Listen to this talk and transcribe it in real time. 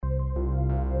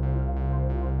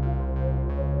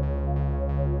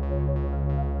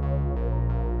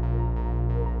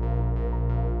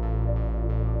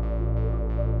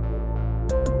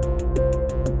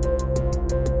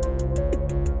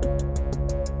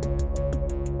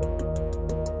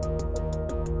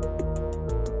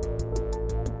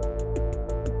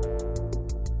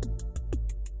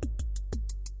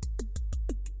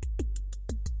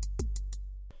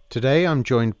Today I'm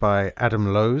joined by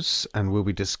Adam Lowes and we'll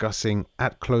be discussing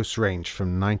At Close Range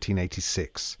from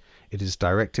 1986. It is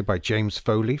directed by James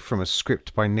Foley from a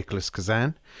script by Nicholas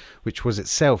Kazan, which was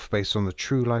itself based on the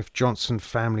true-life Johnson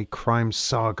family crime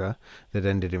saga that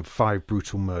ended in 5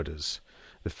 brutal murders.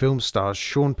 The film stars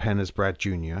Sean Penn as Brad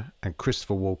Jr. and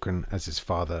Christopher Walken as his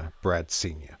father, Brad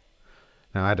Sr.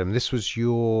 Now, Adam, this was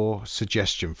your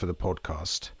suggestion for the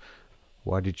podcast.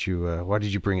 Why did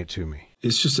you bring it to me?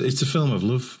 It's a film I've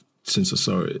loved since I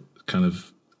saw it, kind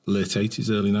of late 80s,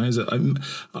 early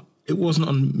 90s. It wasn't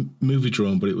on Movie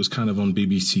Drone, but it was kind of on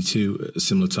BBC Two at a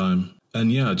similar time.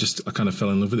 And yeah, I kind of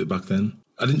fell in love with it back then.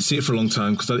 I didn't see it for a long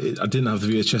time because I didn't have the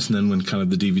VHS, and then when kind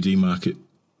of the DVD market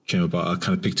came about, I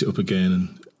kind of picked it up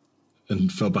again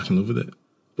and fell back in love with it.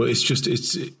 But it's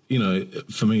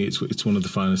for me, it's one of the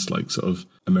finest sort of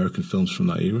American films from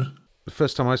that era. The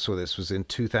first time I saw this was in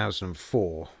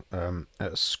 2004 at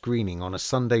a screening on a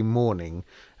Sunday morning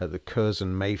at the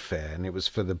Curzon Mayfair, and it was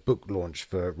for the book launch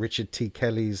for Richard T.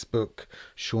 Kelly's book,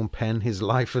 Sean Penn, His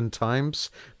Life and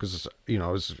Times, because, I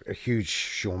was a huge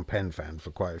Sean Penn fan for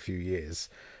quite a few years.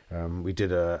 We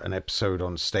did an episode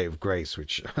on State of Grace,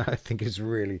 which I think is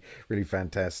really, really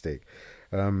fantastic.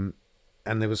 And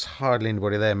there was hardly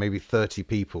anybody there, maybe 30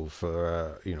 people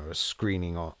for a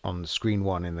screening on screen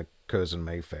one in the Curzon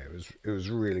Mayfair. It was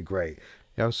really great.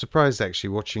 I was surprised actually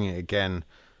watching it again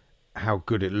how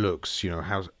good it looks,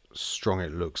 how strong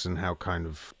it looks and how kind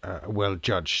of well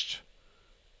judged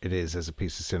it is as a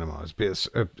piece of cinema. It's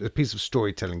a piece of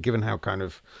storytelling, given how kind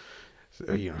of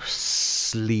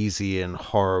sleazy and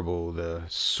horrible the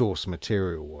source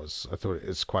material was. I thought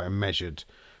it's quite a measured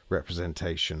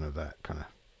representation of that kind of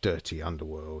dirty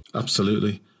underworld.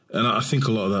 Absolutely. And I think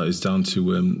a lot of that is down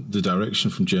to the direction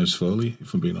from James Foley,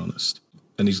 if I'm being honest.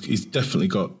 And he's definitely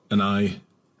got an eye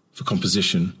for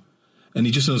composition. And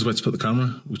he just knows where to put the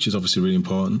camera, which is obviously really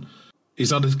important.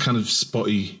 He's had a kind of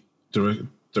spotty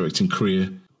directing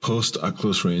career post At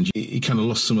Close Range. He kind of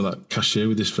lost some of that cachet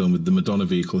with this film, with the Madonna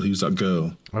vehicle, Who's That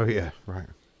Girl? Oh, yeah, right.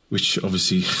 Which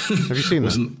obviously have you seen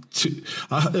wasn't too,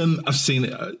 I've seen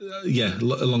it,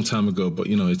 a long time ago, but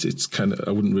it's kind of,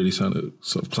 I wouldn't really sort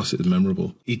of class it as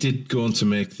memorable. He did go on to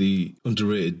make the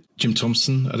underrated Jim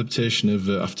Thompson adaptation of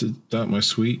After Dark My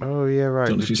Sweet. Oh yeah, right.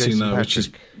 Don't know if you've seen that,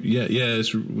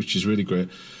 which is really great.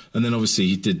 And then obviously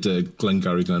he did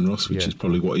Glengarry Glen Ross, which is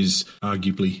probably what he's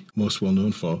arguably most well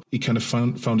known for. He kind of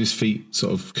found his feet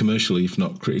sort of commercially, if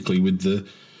not critically, with the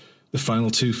final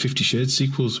 2 50 Shades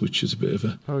sequels, which is a bit of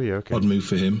a odd move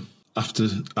for him. After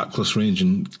At Close Range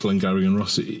and Glengarry and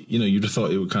Ross, you'd have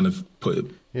thought it would kind of put it...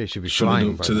 Yeah, it should be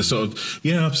flying to the sort of...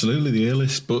 Yeah, absolutely, the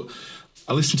A-list. But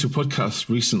I listened to a podcast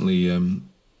recently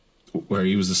where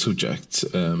he was the subject,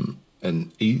 and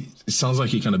it sounds like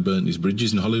he kind of burnt his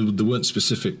bridges in Hollywood. They weren't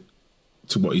specific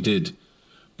to what he did,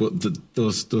 but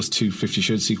those 2 50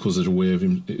 Shades sequels are a way of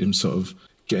him sort of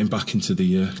getting back into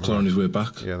the clawing his way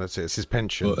back. Yeah, that's it. It's his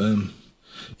pension. But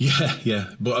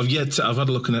But I've had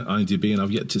a look at IMDb, and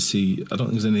I've yet to see. I don't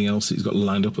think there's anything else that he's got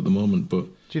lined up at the moment. But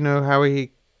do you know how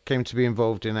he came to be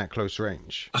involved in At Close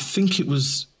Range? I think it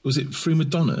was it through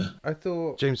Madonna? I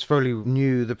thought James Foley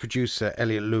knew the producer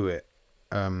Elliot Lewitt,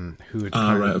 who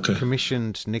had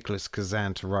commissioned Nicholas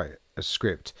Kazan to write a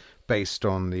script based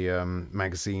on the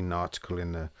magazine article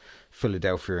in the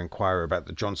Philadelphia Inquirer about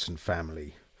the Johnson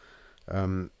family.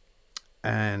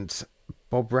 And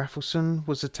Bob Rafelson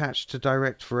was attached to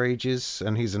direct for ages,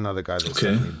 and he's another guy that's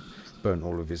burnt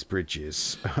all of his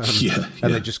bridges.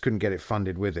 And they just couldn't get it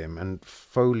funded with him. And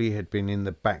Foley had been in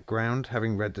the background,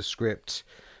 having read the script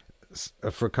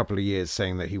for a couple of years,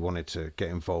 saying that he wanted to get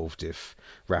involved if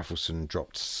Rafelson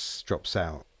drops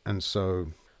out. And so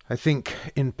I think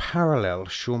in parallel,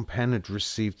 Sean Penn had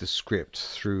received the script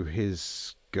through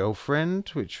his girlfriend,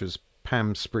 which was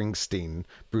Pam Springsteen,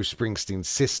 Bruce Springsteen's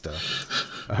sister,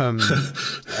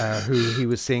 who he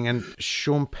was seeing. And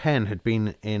Sean Penn had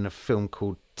been in a film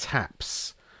called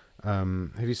Taps.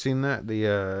 Have you seen that?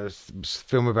 The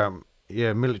film about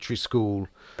military school.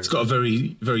 It's got a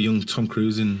very, very young Tom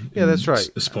Cruise in that's right,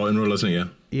 a supporting role, hasn't it?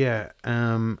 Yeah.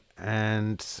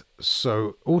 And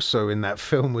so also in that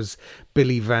film was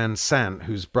Billy Van Sant,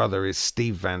 whose brother is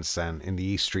Steve Van Sant in the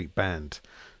E Street Band.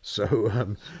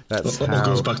 So that's how... It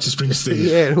goes back to Springsteen.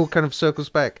 Yeah, it all kind of circles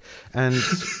back. And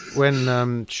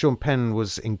when Sean Penn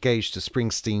was engaged to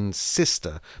Springsteen's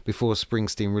sister, before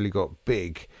Springsteen really got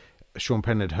big, Sean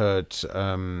Penn had heard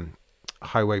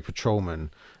Highway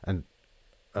Patrolman and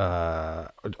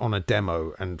on a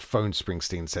demo and phoned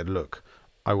Springsteen, said, look,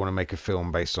 I want to make a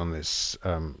film based on this.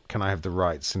 Can I have the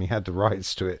rights? And he had the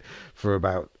rights to it for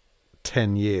about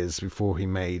 10 years before he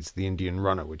made The Indian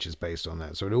Runner, which is based on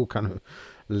that. So it all kind of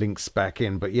links back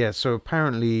in. But yeah, so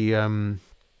apparently,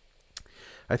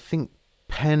 I think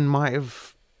Penn might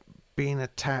have been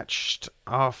attached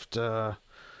after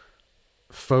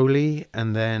Foley,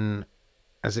 and then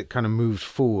as it kind of moved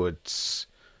forwards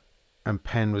and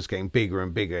Penn was getting bigger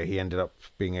and bigger, he ended up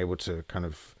being able to kind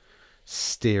of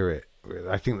steer it.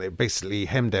 I think that basically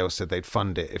Hemdale said they'd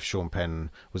fund it if Sean Penn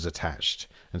was attached,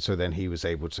 and so then he was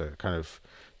able to kind of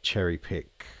cherry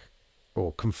pick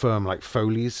or confirm like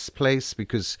Foley's place,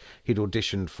 because he'd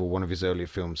auditioned for one of his earlier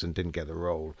films and didn't get the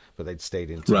role, but they'd stayed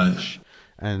in touch. Right.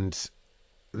 And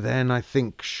then I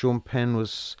think Sean Penn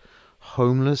was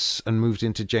homeless and moved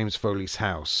into James Foley's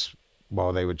house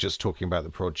while they were just talking about the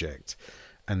project.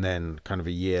 And then kind of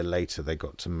a year later, they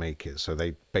got to make it. So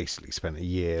they basically spent a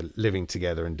year living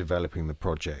together and developing the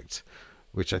project,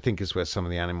 which I think is where some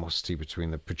of the animosity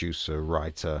between the producer,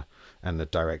 writer, and the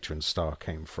director and star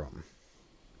came from.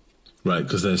 Right,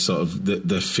 because they're sort of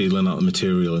they're feeling out the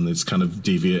material and it's kind of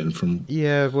deviating from.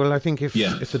 Yeah, well, I think if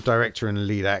the director and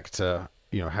lead actor,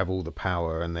 have all the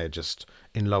power and they're just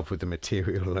in love with the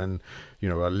material and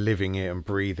are living it and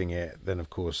breathing it, then of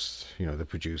course the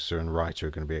producer and writer are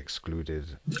going to be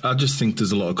excluded. I just think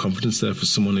there's a lot of confidence there for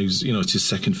someone who's it's his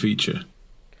second feature.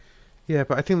 Yeah,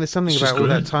 but I think there's something about all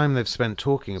that time they've spent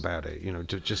talking about it,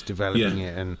 just developing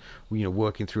it and,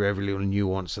 working through every little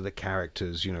nuance of the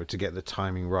characters, to get the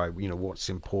timing right, what's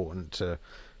important to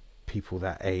people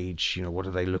that age, what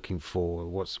are they looking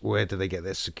for? Where do they get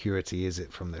their security? Is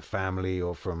it from their family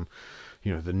or from,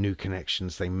 the new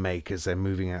connections they make as they're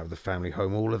moving out of the family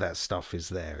home? All of that stuff is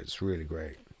there. It's really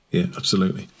great. Yeah,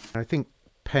 absolutely. I think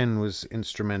Penn was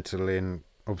instrumental in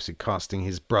obviously casting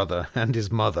his brother and his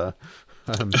mother.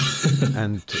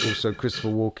 And also Christopher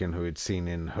Walken, who had seen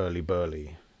in Hurly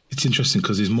Burly. It's interesting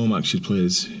because his mum actually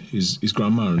plays his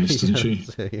grandma in this, doesn't she?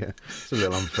 Yeah, it's a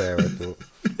little unfair, I thought.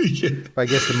 Yeah. But I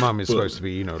guess the mum is supposed to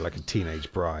be, like a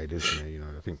teenage bride, isn't it?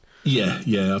 I think.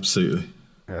 Yeah, absolutely.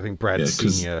 I think Brad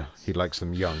Senior, he likes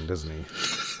them young, doesn't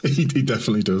he? He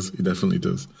definitely does. He definitely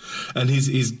does. And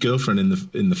his girlfriend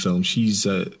in the film, she's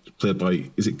played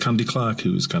by, is it Candy Clark,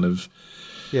 who was kind of.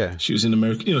 Yeah, she was in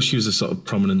American. She was a sort of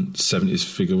prominent 70s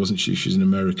figure, wasn't she? She was in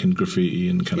American Graffiti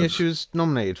and kind of. Yeah, she was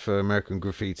nominated for American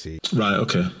Graffiti. Right.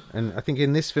 Okay. And I think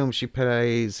in this film she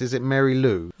plays, is it Mary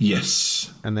Lou?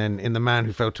 Yes. And then in The Man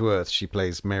Who Fell to Earth she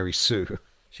plays Mary Sue.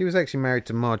 She was actually married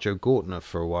to Marjoe Gortner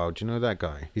for a while. Do you know that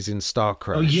guy? He's in Star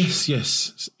Crash. Oh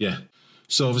yes, yeah.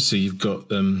 So obviously you've got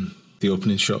the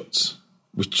opening shots,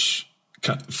 which.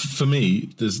 For me,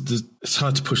 it's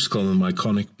hard to push to call them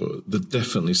iconic, but they're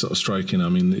definitely sort of striking. I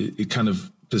mean, it kind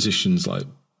of positions like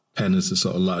Penn as a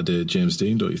sort of latter-day James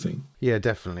Dean, don't you think? Yeah,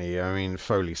 definitely. I mean,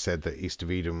 Foley said that East of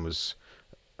Eden was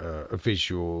a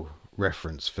visual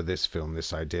reference for this film,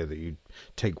 this idea that you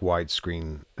take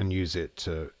widescreen and use it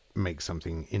to make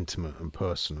something intimate and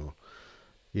personal.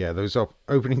 Yeah, those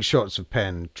opening shots of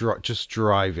Penn just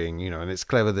driving, and it's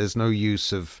clever. There's no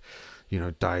use of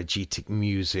diegetic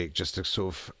music just to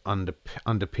sort of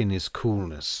underpin his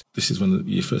coolness. This is when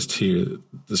you first hear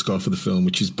the score for the film,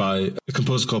 which is by a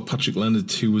composer called Patrick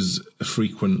Leonard, who was a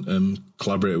frequent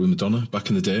collaborator with Madonna back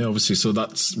in the day, obviously. So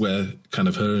that's where kind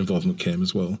of her involvement came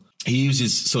as well. He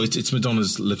uses, so it's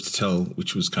Madonna's Live to Tell,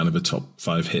 which was kind of a top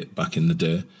 5 hit back in the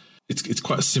day. It's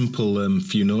quite a simple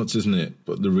few notes, isn't it?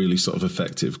 But they're really sort of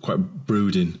effective, quite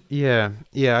brooding. Yeah,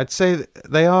 I'd say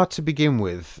they are to begin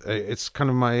with. It's kind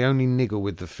of my only niggle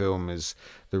with the film is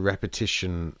the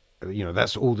repetition.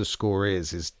 That's all the score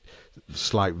is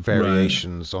slight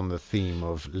variations on the theme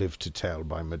of Live to Tell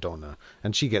by Madonna.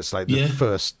 And she gets like the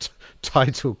first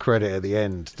title credit at the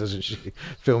end, doesn't she?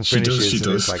 Film finishes she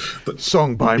does. It's like,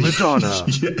 song by Madonna.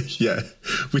 yeah.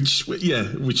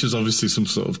 Which is obviously some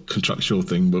sort of contractual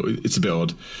thing, but it's a bit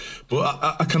odd. But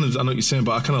I know what you're saying,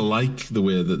 but I kind of like the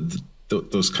way that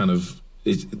those kind of,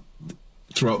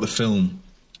 throughout the film,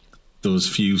 those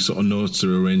few sort of notes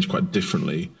are arranged quite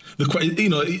differently. They're quite,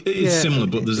 it's similar,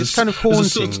 but it's kind of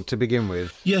haunting to begin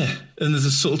with. Yeah, and there's a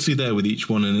subtlety there with each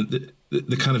one, and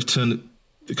they kind of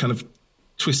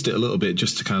twist it a little bit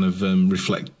just to kind of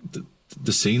reflect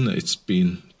the scene that it's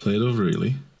being played over,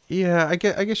 really. Yeah, I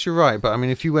guess you're right, but I mean,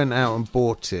 if you went out and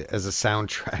bought it as a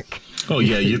soundtrack, oh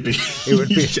yeah, you'd be. It'd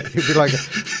be like a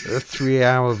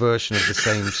 3-hour version of the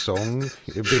same song.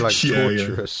 It'd be like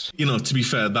torturous. Yeah. To be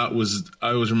fair, I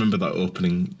always remember that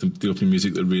opening, the opening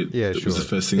music that was the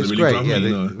first thing that really grabbed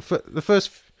me. The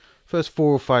first 4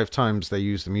 or 5 times they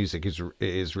use the music it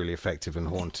is really effective and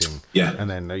haunting. Yeah. And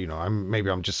then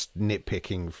I'm just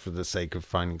nitpicking for the sake of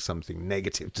finding something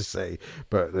negative to say,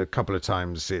 but a couple of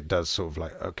times it does sort of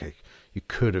like, okay, you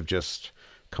could have just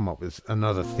come up with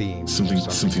another theme,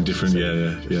 something different.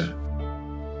 Yeah.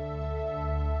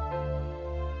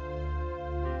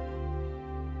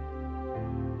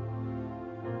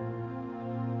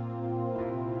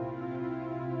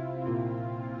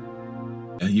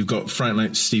 You've got Fright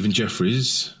Night Stephen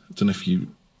Jeffries. I don't know if you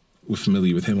were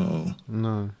familiar with him at all.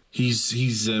 No.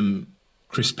 He's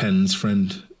Chris Penn's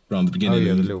friend around the beginning. Oh,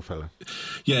 yeah, the little fella.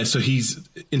 Yeah, so he's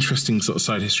interesting sort of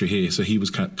side history here. So he was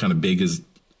kind of big as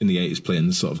in the 80s playing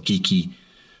the sort of geeky,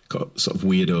 sort of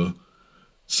weirdo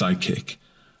sidekick.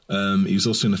 He was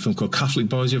also in a film called Catholic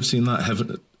Boys. You ever seen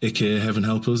that? aka Heaven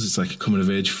Help Us. It's like a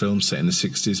coming-of-age film set in the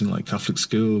 60s in like Catholic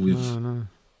school with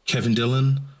Kevin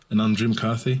Dillon and Andrew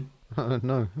McCarthy.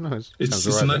 No. It's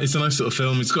a nice little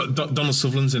film. It's got Donald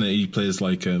Sutherland's in it. He plays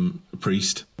like a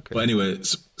priest. Okay. But anyway,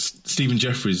 Stephen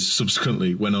Jeffries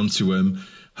subsequently went on to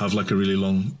have like a really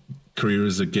long career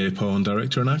as a gay porn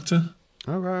director and actor.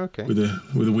 Oh, right, okay. With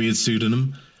a weird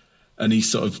pseudonym. And he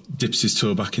sort of dips his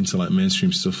toe back into like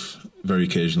mainstream stuff very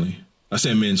occasionally. I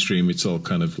say mainstream, it's all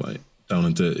kind of like down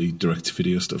and dirty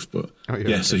direct-to-video stuff. But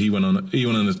okay. So he went on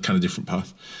a kind of different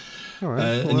path. All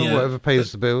right. Whatever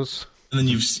pays the bills. And then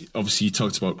you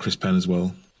talked about Chris Penn as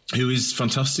well, who is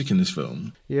fantastic in this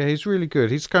film. Yeah, he's really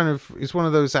good. He's one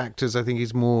of those actors. I think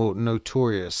he's more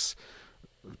notorious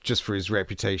just for his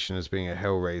reputation as being a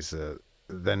Hellraiser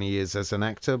than he is as an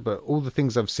actor. But all the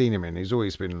things I've seen him in, he's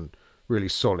always been really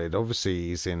solid. Obviously,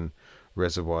 he's in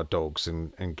Reservoir Dogs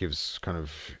and gives kind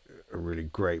of a really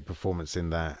great performance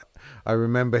in that. I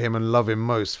remember him and love him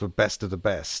most for Best of the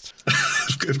Best.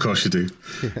 Of course you do.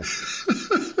 Yeah.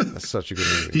 That's such a good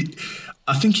movie.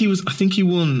 I think he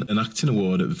won an acting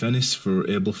award at Venice for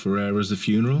Abel Ferrara's The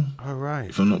Funeral. Oh, right.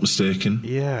 If I'm not mistaken.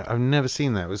 Yeah, I've never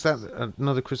seen that. Was that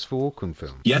another Christopher Walken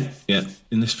film? Yeah.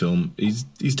 In this film, he's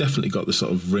definitely got the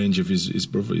sort of range of his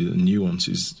brother and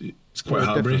nuances. It's quite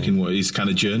heartbreaking what his kind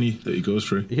of journey that he goes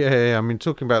through. Yeah. I mean,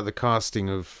 talking about the casting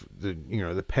of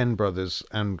the Penn brothers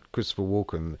and Christopher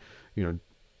Walken,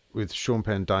 with Sean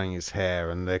Penn dyeing his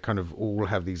hair, and they kind of all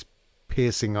have these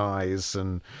piercing eyes,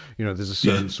 and there's a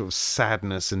certain sort of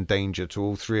sadness and danger to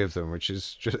all three of them, which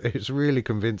is it's really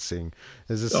convincing.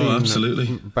 There's a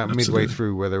scene about midway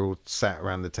through where they're all sat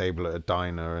around the table at a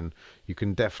diner, and you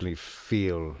can definitely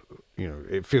feel,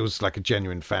 it feels like a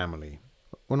genuine family.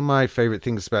 One of my favourite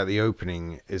things about the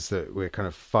opening is that we're kind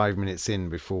of 5 minutes in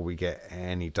before we get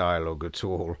any dialogue at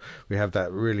all. We have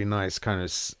that really nice kind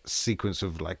of sequence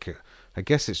of like I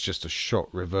guess it's just a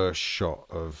reverse shot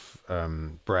of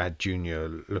Brad Jr.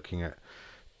 looking at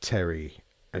Terry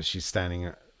as she's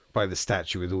standing by the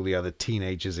statue with all the other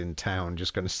teenagers in town,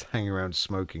 just kind of hanging around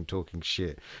smoking, talking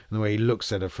shit. And the way he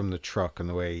looks at her from the truck and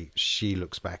the way she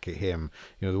looks back at him,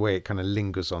 the way it kind of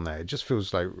lingers on that. It just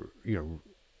feels like,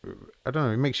 I don't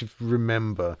know, it makes you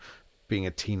remember being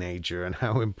a teenager and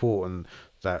how important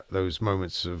that those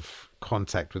moments of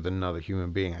contact with another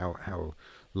human being, how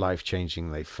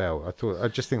life-changing they felt. I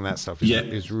just think that stuff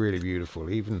is really beautiful,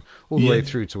 even all the way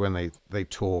through to when they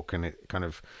talk, and it kind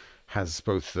of has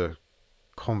both the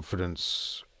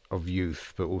confidence of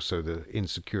youth but also the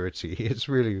insecurity. It's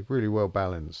really, really well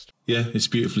balanced. Yeah, it's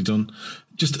beautifully done.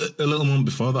 Just a little moment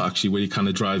before that, actually, where he kind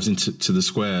of drives into the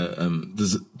square,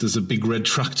 there's a big red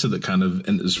tractor that kind of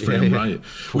enters frame, right?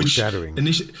 Foreshadowing.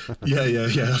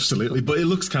 Yeah, absolutely. But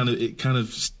it kind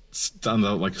of stands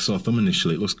out like a sore thumb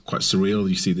initially. It looks quite surreal.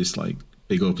 You see this like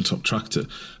big open top tractor,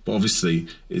 but obviously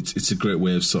it's a great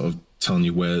way of sort of telling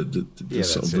you where the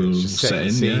sort of rules set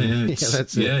in.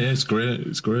 It's great.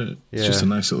 It's just a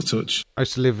nice little touch. I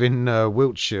used to live in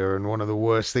Wiltshire, and one of the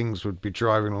worst things would be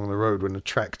driving along the road when a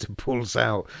tractor pulls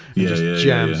out and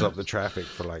jams up the traffic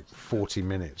for like 40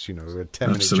 minutes. A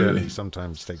 10-minute journey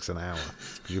sometimes takes an hour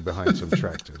because you're behind some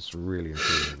tractor. It's really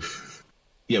intriguing.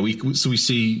 Yeah, we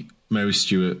see Mary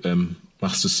Stuart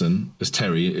Masterson as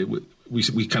Terry.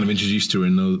 We kind of introduced her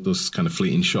in those kind of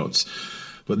fleeting shots,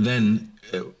 but then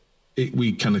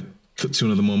we kind of cut to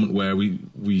another moment where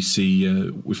we see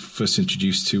we're first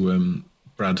introduced to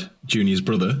Brad Jr.'s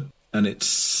brother, and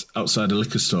it's outside a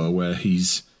liquor store where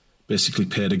he's basically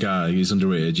paid a guy. He's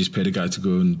underage. He's paid a guy to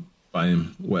go and buy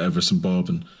him whatever, some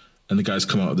bourbon, and the guy's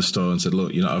come out of the store and said,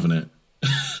 "Look, you're not having it.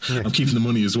 I'm keeping the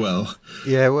money as well."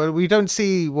 Yeah, well, we don't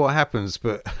see what happens,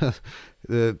 but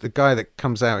the guy that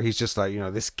comes out, he's just like,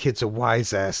 this kid's a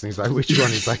wise ass, and he's like, which one?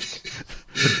 He's like,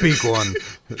 the big one.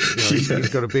 He's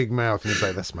got a big mouth, and he's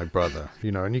like, that's my brother.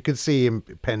 And you can see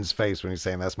Penn's face when he's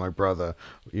saying that's my brother.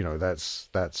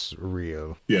 That's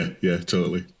real. Yeah,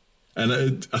 totally.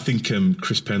 And I think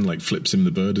Chris Penn like flips him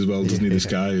the bird as well, doesn't he? This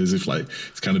guy, as if like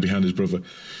it's kind of behind his brother.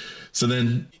 So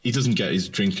then he doesn't get his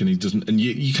drink, and he doesn't, and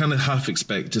you kind of half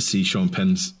expect to see Sean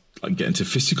Penn's like get into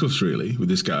fisticuffs really with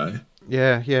this guy.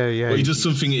 Yeah. But he does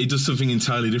something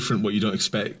entirely different, what you don't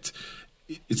expect.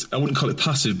 I wouldn't call it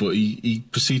passive, but he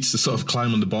proceeds to sort of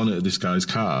climb on the bonnet of this guy's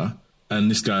car And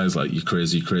this guy's like, "You're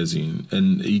crazy, you're crazy,"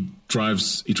 and he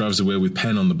drives away with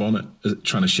Penn on the bonnet,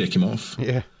 trying to shake him off.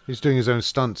 Yeah, he's doing his own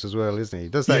stunts as well, isn't he? He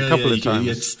does that a couple of times.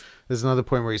 Yeah, there's another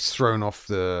point where he's thrown off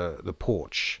the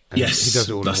porch. And yes, he does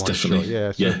it all that's in one definitely.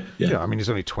 shot. Yeah, yeah. I mean, he's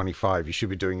only 25. You should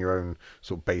be doing your own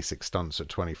sort of basic stunts at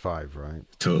 25, right?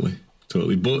 Totally.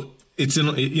 But it's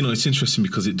it's interesting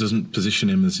because it doesn't position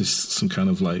him as some kind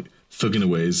of like thugging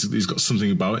away. He's got something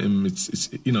about him. It's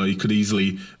he could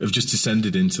easily have just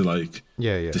descended into like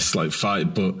this like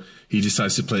fight, but he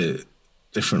decides to play it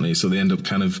differently. So they end up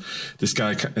this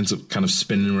guy ends up kind of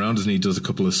spinning around, and he does a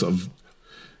couple of sort of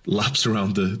laps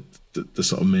around the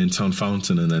sort of main town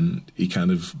fountain, and then he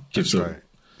kind of gives up. Right.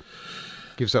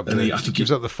 Gives up the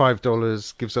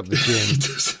 $5. Gives up the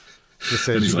gym. Just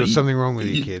says you've got something wrong with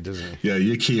you, kid, doesn't he? Yeah,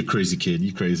 you're a crazy kid.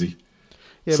 You're crazy.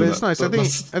 Yeah, so but it's nice.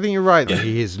 I think you're right that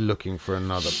he is looking for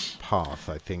another path.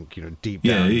 I think deep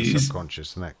down in the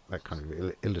subconscious, and that kind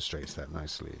of illustrates that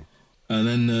nicely. And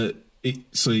then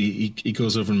he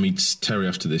goes over and meets Terry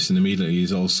after this, and immediately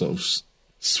he's all sort of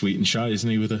sweet and shy, isn't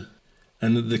he, with her?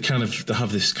 And they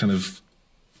have this kind of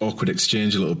awkward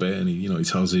exchange a little bit, and he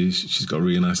tells her she's got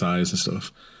really nice eyes and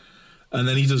stuff. And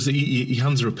then he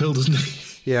hands her a pill, doesn't he?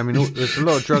 Yeah, I mean, there's a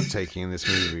lot of drug taking in this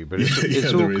movie, but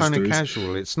it's all kind of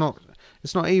casual. It's not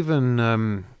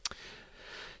even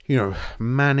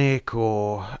manic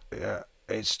or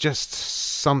it's just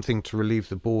something to relieve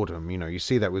the boredom. You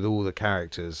see that with all the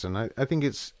characters, and I think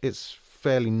it's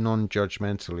fairly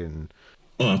non-judgmental in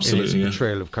its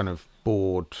portrayal of kind of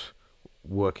bored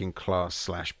working class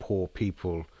 / poor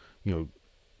people,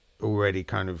 already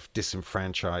kind of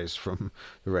disenfranchised from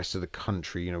the rest of the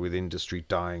country, with industry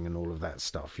dying and all of that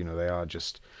stuff. They are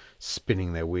just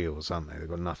spinning their wheels, aren't they? They've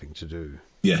got nothing to do.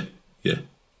 Yeah.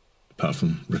 Apart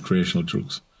from recreational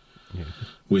drugs,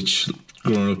 which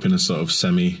growing up in a sort of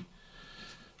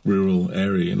semi-rural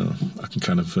area, I can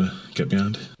kind of get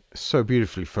behind. So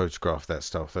beautifully photographed, that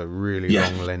stuff. The really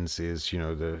long lenses,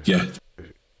 the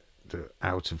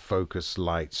out of focus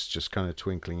lights just kind of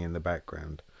twinkling in the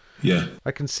background. Yeah,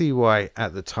 I can see why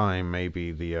at the time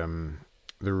maybe the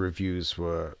reviews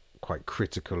were quite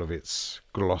critical of its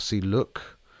glossy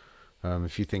look.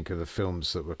 If you think of the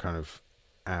films that were kind of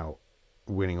out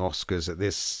winning Oscars at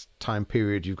this time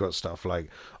period, you've got stuff like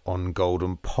On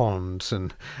Golden Pond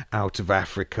and Out of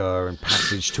Africa and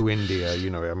Passage to India.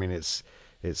 I mean, it's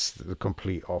the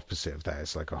complete opposite of that.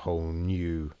 It's like a whole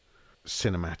new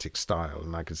cinematic style,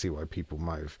 and I can see why people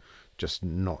might have just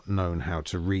not known how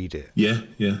to read it. Yeah.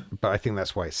 But I think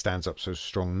that's why it stands up so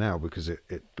strong now, because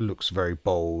it looks very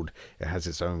bold. It has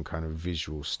its own kind of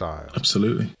visual style.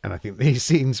 Absolutely. And I think these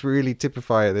scenes really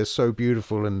typify it. They're so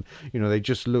beautiful, and they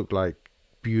just look like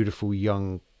beautiful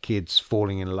young kids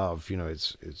falling in love.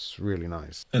 It's really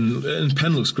nice. And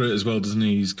Penn looks great as well, doesn't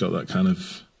he? He's got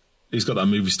that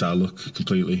movie style look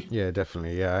completely. Yeah,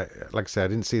 definitely. Yeah, like I said, I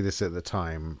didn't see this at the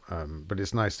time, but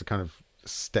it's nice to kind of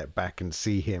step back and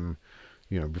see him,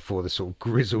 before the sort of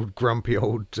grizzled, grumpy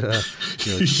old,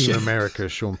 Team America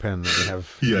Sean Penn that we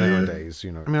have nowadays. I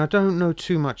mean, I don't know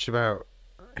too much about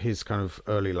his kind of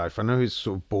early life. I know he's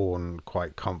sort of born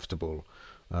quite comfortable.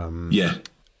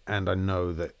 And I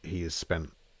know that he has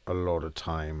spent a lot of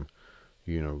time,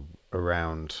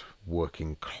 around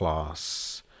working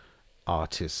class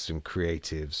artists and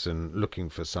creatives and looking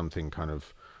for something kind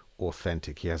of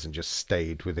authentic. He hasn't just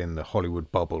stayed within the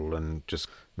Hollywood bubble and just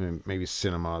maybe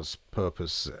cinema's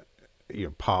purpose,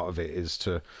 part of it is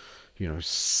to,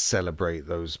 celebrate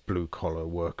those blue collar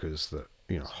workers that,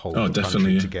 hold the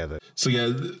country together. So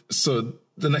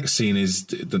the next scene is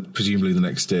presumably the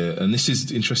next day, and this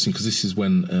is interesting because this is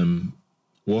when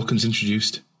Walken's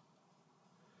introduced.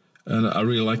 And I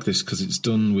really like this because it's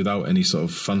done without any sort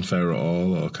of fanfare at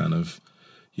all, or kind of,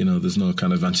 there's no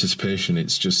kind of anticipation.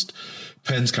 It's just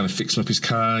Penn's kind of fixing up his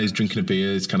car, he's drinking a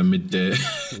beer, it's kind of midday.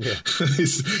 Yeah.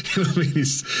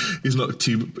 He's not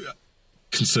too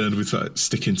concerned with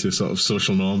sticking to sort of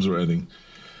social norms or anything.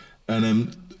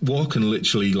 And Walken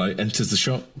literally enters the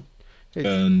shop. He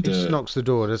just knocks the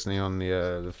door, doesn't he, on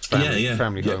the family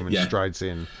home and strides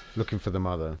in, looking for the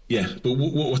mother. Yeah, but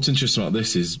what's interesting about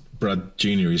this is Brad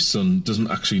Jr., his son,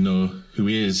 doesn't actually know who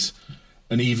he is.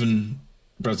 And even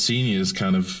Brad Sr.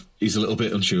 he's a little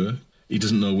bit unsure. He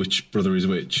doesn't know which brother is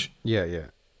which. Yeah.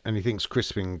 And he thinks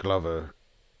Crispin Glover,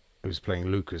 who's playing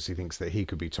Lucas, he thinks that he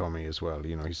could be Tommy as well.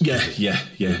 He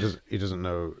doesn't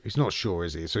know. He's not sure,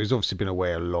 is he? So he's obviously been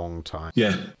away a long time.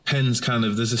 Yeah. Penn's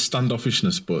there's a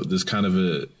standoffishness, but there's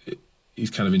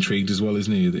he's kind of intrigued as well,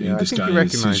 isn't he? This guy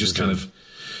is just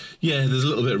there's a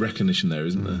little bit of recognition there,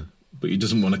 isn't there? But he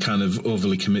doesn't want to kind of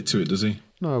overly commit to it, does he?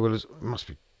 No, well, it must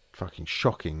be fucking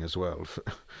shocking as well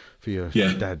for your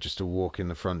dad just to walk in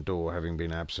the front door having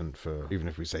been absent for, even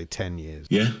if we say 10 years.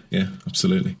 Yeah,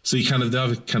 absolutely. So you kind of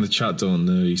have a kind of chat, don't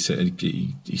there? He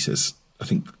says, I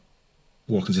think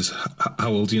Walken says,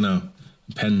 how old are you now?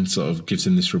 And Penn sort of gives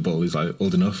him this rebuttal. He's like,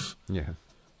 old enough. Yeah.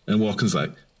 And Walken's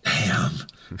like, damn.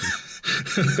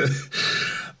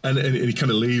 And he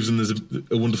kind of leaves, and there's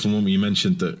a wonderful moment. You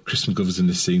mentioned that Chris McGovern's in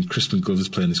this scene. Chris McGovern's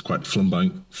playing this quite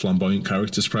flamboyant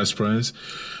character, surprise.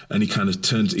 And he kind of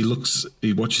turns,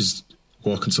 he watches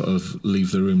Walken sort of leave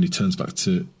the room, and he turns back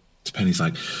to Penn. He's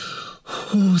like,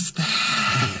 who's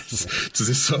that? Does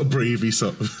this sort of breathy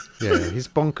sort of... Yeah, he's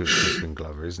bonkers, Crispin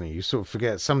Glover, isn't he? You sort of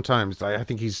forget sometimes, I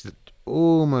think he's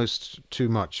almost too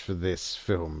much for this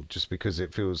film, just because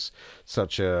it feels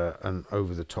such an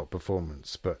over-the-top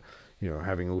performance. But...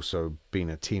 having also been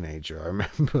a teenager, I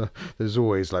remember there's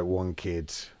always like one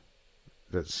kid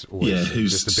that's always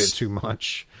just a bit too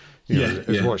much.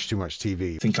 Has watched too much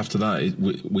TV. I think after that,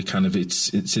 we kind of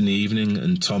it's in the evening,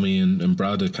 and Tommy and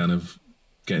Brad are kind of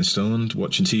getting stoned,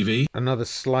 watching TV. Another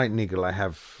slight niggle I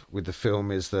have with the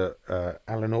film is that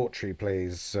Alan Autry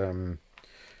plays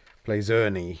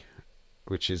Ernie,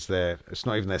 which is it's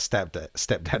not even their stepdad,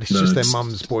 it's just their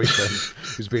mum's boyfriend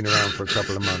who's been around for a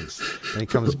couple of months. And he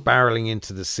comes barreling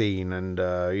into the scene, and,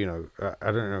 I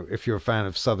don't know if you're a fan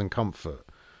of Southern Comfort.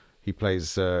 He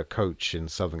plays Coach in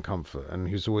Southern Comfort, and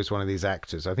he was always one of these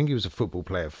actors. I think he was a football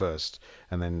player first,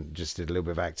 and then just did a little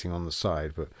bit of acting on the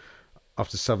side. But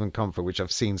after Southern Comfort, which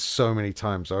I've seen so many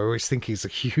times, I always think he's a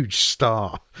huge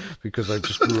star because I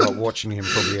just grew up watching him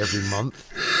probably every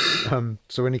month.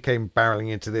 So when he came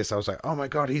barreling into this, I was like, oh my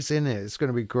God, he's in it. It's going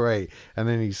to be great. And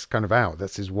then he's kind of out.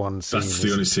 That's his one scene. That's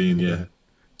the only scene, yeah.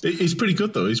 He's pretty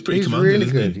good, though. He's pretty commanding,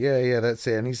 really good. He? Yeah, that's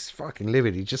it. And he's fucking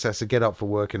livid. He just has to get up for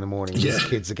work in the morning. Yeah. His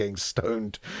kids are getting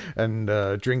stoned and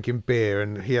drinking beer.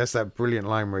 And he has that brilliant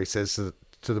line where he says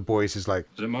to the boys, he's like,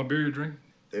 is it my beer you're drinking?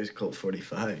 There's Colt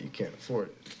 45. You can't afford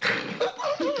it.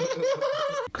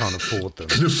 Can't afford them.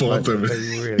 Can afford them.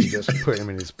 They really just put him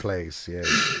in his place.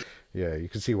 Yeah. You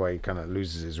can see why he kind of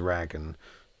loses his rag and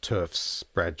turfs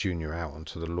Brad Jr. out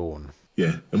onto the lawn.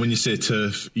 Yeah, and when you say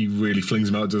turf, he really flings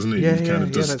him out, doesn't he? He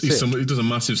does a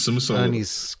massive somersault. And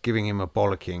he's giving him a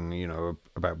bollocking,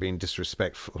 about being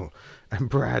disrespectful. And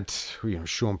Brad,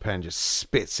 Sean Penn just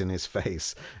spits in his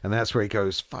face, and that's where he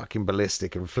goes fucking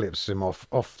ballistic and flips him off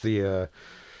the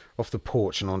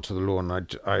porch and onto the lawn.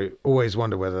 I always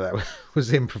wonder whether that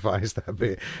was improvised, that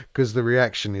bit, because the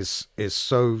reaction is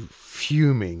so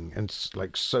fuming and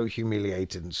like so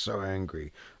humiliated and so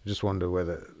angry. I just wonder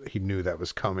whether he knew that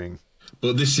was coming.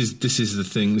 But this is the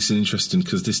thing. This is interesting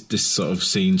because this sort of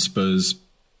scene spurs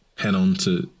Penn on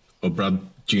or Brad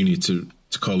Jr. to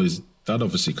call his dad,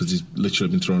 obviously, because he's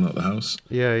literally been thrown out of the house.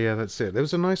 Yeah, that's it. There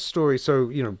was a nice story. So,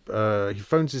 he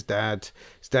phones his dad.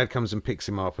 His dad comes and picks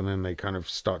him up, and then they kind of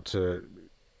start to,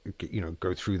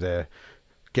 go through their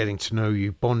getting to know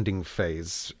you bonding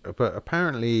phase. But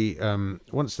apparently,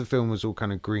 once the film was all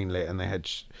kind of greenlit and they had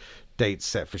dates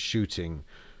set for shooting,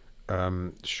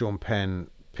 Sean Penn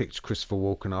picked Christopher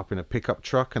Walken up in a pickup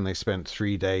truck, and they spent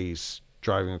 3 days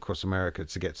driving across America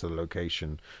to get to the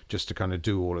location just to kind of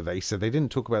do all of that. He said they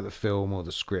didn't talk about the film or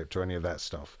the script or any of that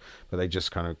stuff, but they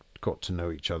just kind of got to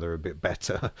know each other a bit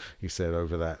better, he said,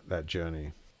 over that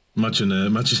journey. Imagine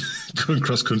going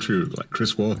cross country with like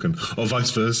Chris Walken, or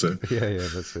vice versa. Yeah,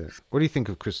 that's it. What do you think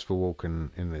of Christopher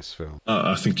Walken in this film?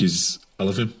 I think I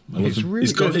love him. He's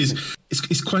really good.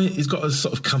 He's got a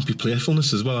sort of campy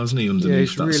playfulness as well, hasn't he? Underneath,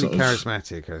 he's that really sort of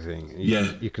charismatic. I think.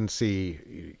 Yeah, you can see.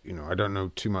 I don't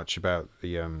know too much about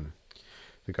the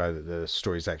guy that the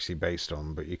story is actually based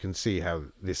on, but you can see how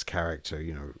this character,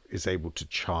 is able to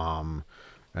charm.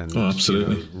 And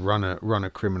absolutely. Run a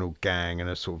criminal gang and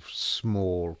a sort of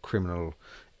small criminal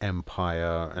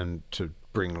empire, and to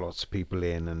bring lots of people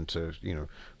in, and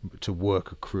to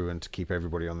work a crew and to keep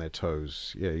everybody on their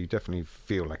toes. Yeah, you definitely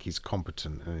feel like he's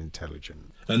competent and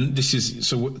intelligent. And this is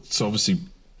so obviously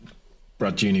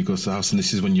Brad Jr. goes to the house, and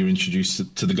this is when you're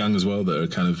introduced to the gang as well, that are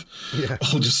kind of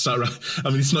all just sat around. I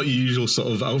mean, it's not your usual sort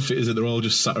of outfit, is it? They're all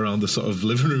just sat around the sort of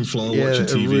living room floor watching TV.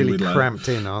 They're really with cramped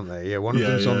in, aren't they? Yeah, one of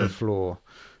them's on the floor.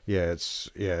 It's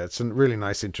a really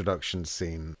nice introduction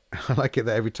scene. I like it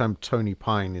that every time Tony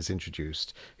Pine is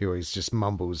introduced, he always just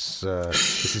mumbles,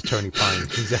 "This is Tony Pine.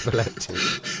 He's epileptic."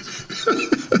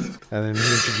 And then he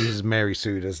introduces Mary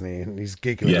Sue, doesn't he? And he's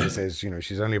giggling and says,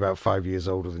 she's only about 5 years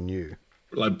older than you.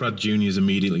 Like Brad Jr. is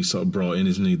immediately sort of brought in,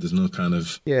 isn't he? There's no kind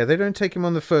of... Yeah, they don't take him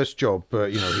on the first job,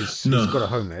 but, he's got a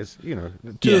home there.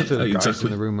 Two of the guys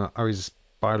in the room are his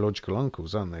biological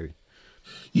uncles, aren't they?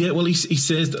 Yeah, well, he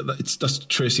says that's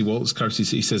Tracy Walt's character.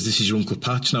 He says, this is your Uncle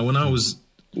Patch. Now, when I was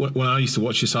when I used to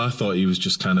watch this, I thought he was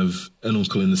just kind of an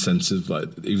uncle in the sense of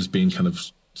like he was being kind of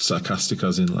sarcastic,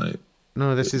 as in like.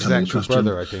 No, this is his kind of actual look after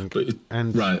brother, him. I think. But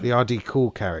And right. the R.D.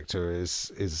 Cool character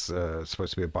is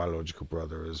supposed to be a biological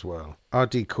brother as well.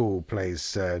 R.D. Cool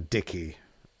plays Dickie.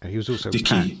 And he was also Dickie.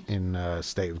 Pat in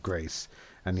State of Grace.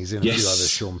 And he's in a few Yes. other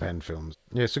Sean Penn films.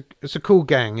 Yeah, it's a cool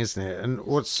gang, isn't it? And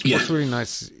what's really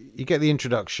nice, you get the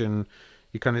introduction,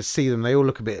 you kind of see them. They all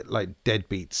look a bit like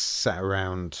deadbeats sat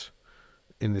around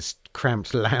in this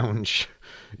cramped lounge,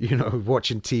 you know,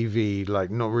 watching TV, like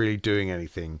not really doing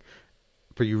anything.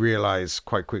 But you realise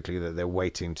quite quickly that they're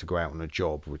waiting to go out on a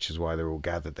job, which is why they're all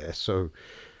gathered there. So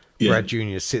Brad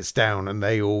Jr. sits down and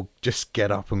they all just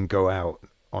get up and go out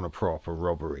on a proper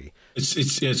robbery.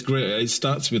 It's great. It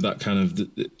starts with that kind of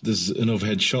there's an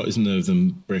overhead shot, isn't there, of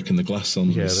them breaking the glass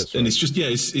on. Yeah, that's right. And it's just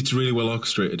it's really well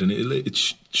orchestrated, and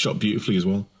it's shot beautifully as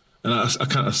well. And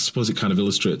I suppose it kind of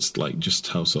illustrates like just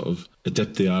how sort of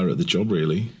adept they are at the job,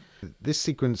 really. This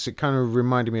sequence, it kind of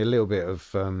reminded me a little bit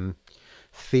of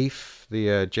Thief,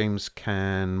 the James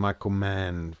Caan, Michael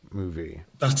Mann movie.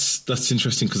 That's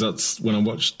interesting because that's when I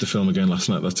watched the film again last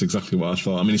night. That's exactly what I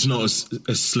thought. I mean, it's not as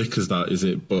slick as that, is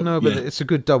it? But No, but it's a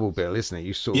good double bill, isn't it?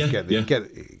 You sort of get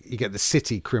the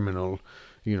city criminal,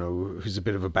 you know, who's a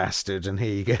bit of a bastard, and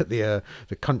here you get the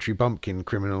country bumpkin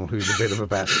criminal who's a bit of a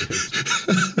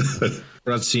bastard.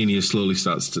 Brad Senior slowly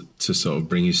starts to sort of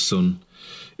bring his son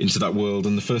into that world,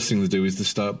 and the first thing they do is they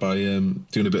start by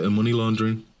doing a bit of money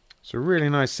laundering. It's a really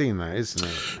nice scene, that, isn't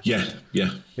it? Yeah.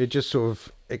 It just sort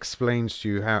of explains to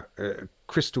you how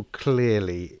crystal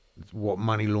clearly what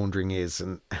money laundering is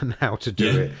and how to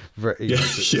do it.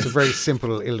 It's a very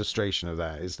simple illustration of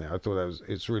that, isn't it? I thought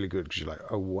it's really good because you're like,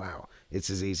 oh wow,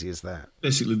 it's as easy as that.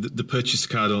 Basically, they purchase a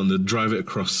car and they drive it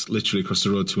literally across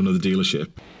the road to another dealership.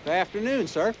 Good afternoon,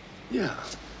 sir. Yeah.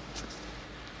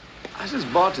 I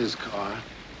just bought this car.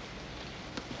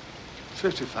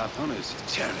 5,500 is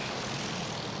a charity.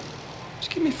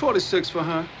 Just give me 46 for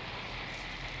her.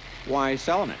 Why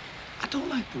selling it? I don't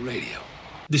like the radio.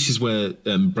 This is where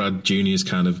Brad Jr.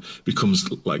 kind of becomes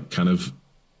like kind of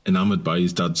enamored by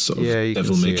his dad's sort of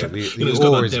devil may care. He's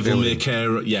got that devil may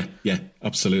care. Yeah,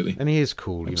 absolutely. And he is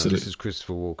cool. You know, Absolutely. this is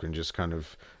Christopher Walken, just kind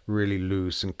of really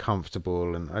loose and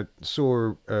comfortable. And I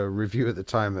saw a review at the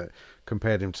time that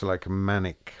compared him to like a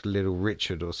manic Little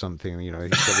Richard or something. You know,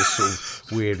 he's got this sort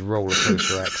of weird roller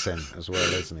coaster accent as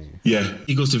well, isn't he? Yeah,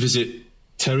 he goes to visit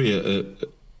Terry at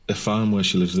a farm where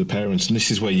she lives with her parents, and this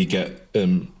is where you get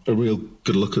a real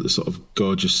good look at the sort of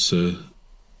gorgeous sort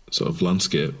of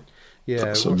landscape.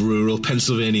 Yeah, sort of rural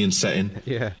Pennsylvanian setting.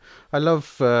 Yeah, I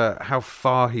love how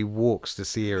far he walks to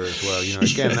see her as well. You know,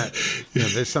 again,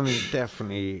 there's something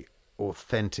definitely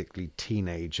authentically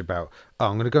teenage about. Oh,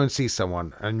 I'm going to go and see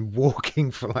someone, and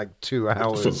walking for like 2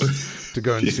 hours to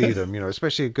go and see them. You know,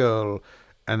 especially a girl,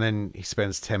 and then he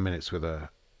spends 10 minutes with her,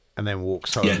 and then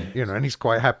walks home. You know, and he's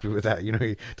quite happy with that. You know,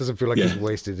 he doesn't feel like he's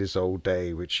wasted his whole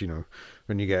day. Which, you know,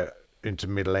 when you get into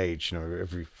middle age, you know,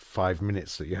 every 5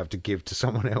 minutes that you have to give to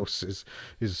someone else is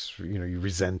you know, you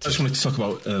resent it. I just wanted to talk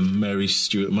about Mary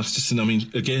Stuart Masterson. I mean,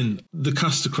 again, the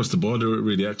cast across the board are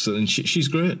really excellent, and she's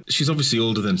great. She's obviously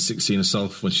older than 16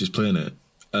 herself when she's playing it,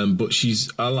 but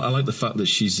I like the fact that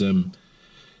she's a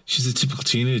typical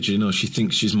teenager. You know, she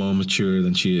thinks she's more mature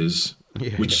than she is.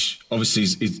 Which obviously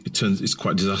it's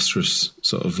quite disastrous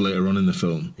sort of later on in the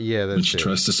film. Yeah, that's when she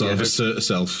tries to sort of assert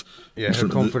herself in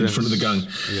front of the gang.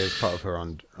 Yeah, it's part of her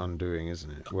undoing, isn't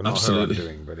it? Well, not Absolutely. her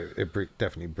undoing, but it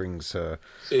definitely brings her.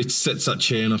 It sets that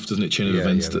chain off, doesn't it? Chain of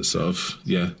events that sort of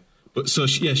But so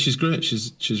she's great.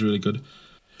 She's really good.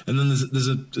 And then there's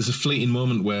a fleeting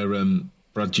moment where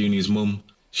Brad Jr.'s mum.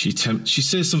 She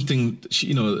says something,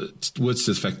 words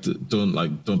to the effect that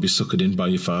don't be suckered in by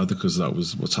your father because that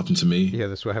was what's happened to me. Yeah,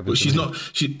 that's what happened. But she's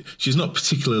not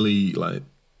particularly like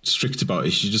strict about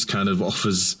it. She just kind of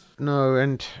offers. No,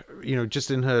 and you know, just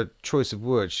in her choice of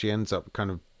words, she ends up kind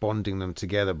of bonding them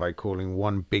together by calling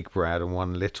one Big Brad and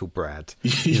one Little Brad.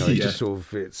 You know, it just sort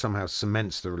of it somehow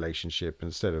cements the relationship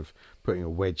instead of putting a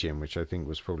wedge in, which I think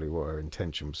was probably what her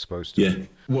intention was supposed to be.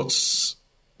 What's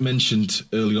mentioned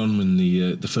early on when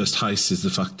the first heist is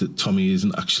the fact that Tommy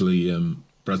isn't actually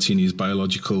Brad Senior's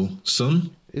biological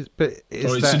son. It's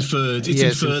inferred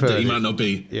that he might not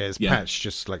be. Yeah, it's Patch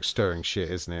just like stirring shit,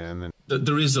 isn't it? And then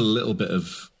there is a little bit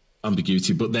of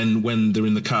ambiguity, but then when they're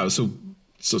in the car, so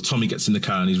Tommy gets in the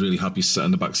car and he's really happy, sat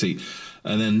in the back seat,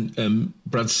 and then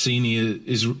Brad Senior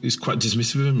is quite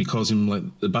dismissive of him. He calls him like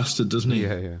the bastard, doesn't he?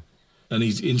 Yeah. And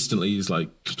he's like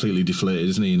completely deflated,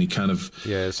 isn't he? And he kind of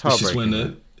it's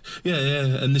heartbreaking.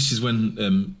 And this is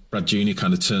when Brad Jr.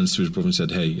 kind of turns to his brother and said,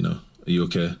 "Hey, you know, Are you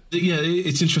okay? Yeah,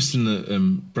 it's interesting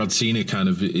that Brad Senior kind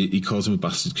of he calls him a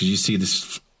bastard because you see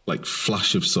this like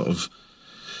flash of sort of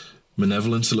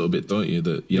malevolence a little bit, don't you?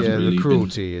 That you haven't really the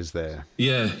cruelty is there.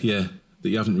 Yeah, that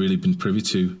you haven't really been privy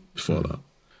to before that.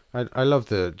 I love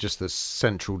the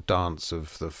central dance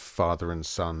of the father and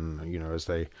son, you know, as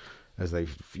they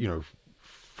you know,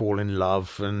 fall in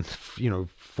love and, you know,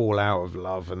 fall out of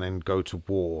love and then go to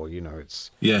war. You know,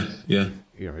 it's you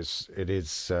know, it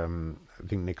is I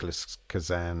think Nicholas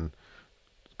Kazan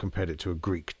compared it to a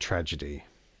Greek tragedy.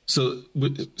 So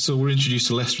we're introduced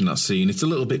to Lester in that scene. It's a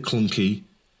little bit clunky.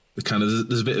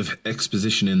 There's a bit of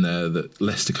exposition in there that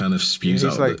Lester kind of spews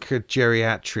out. He's like a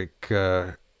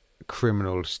geriatric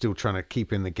criminal still trying to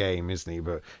keep in the game, isn't he?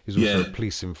 But he's also a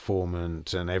police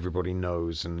informant, and everybody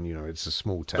knows, and you know, it's a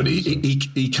small town. But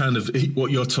he kind of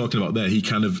what you're talking about there. He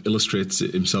kind of illustrates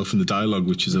it himself in the dialogue,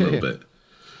 which is a little bit.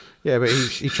 Yeah, but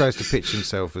he tries to pitch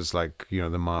himself as like, you know,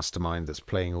 the mastermind that's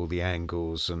playing all the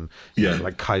angles and you know,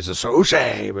 like Kaiser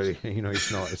Soze, but you know,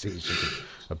 he's not. He's just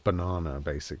a banana,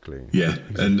 basically. Yeah,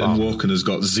 and Walken has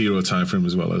got zero time for him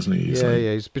as well, hasn't he?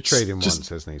 He's betrayed him once,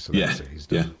 hasn't he? So that's it. He's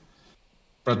done. Yeah.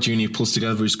 Brad Jr. pulls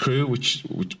together his crew, which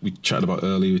we chatted about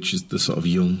earlier, which is the sort of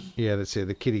young... Yeah, that's it,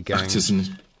 the kiddie gang. Actors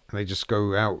and they just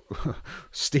go out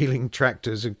stealing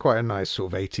tractors and quite a nice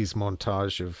sort of 80s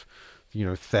montage of, you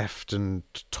know, theft and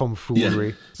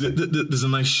tomfoolery. Yeah. There's a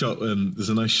nice shot. There's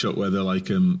a nice shot where they're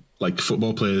like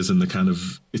football players, and they kind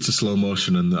of it's a slow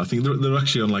motion, and I think they're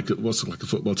actually on like a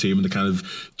football team, and they kind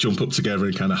of jump up together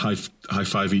and kind of high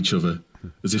five each other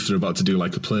as if they're about to do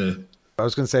like a play. I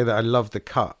was going to say that I love the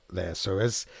cut there. So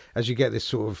as you get this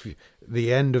sort of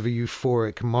the end of a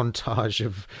euphoric montage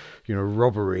of, you know,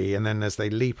 robbery, and then as they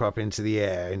leap up into the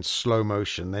air in slow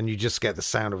motion, then you just get the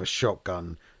sound of a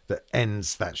shotgun that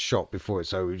ends that shot before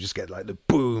it's over. You just get like the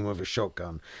boom of a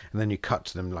shotgun, and then you cut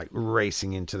to them like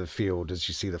racing into the field as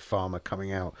you see the farmer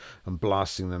coming out and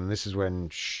blasting them. And this is when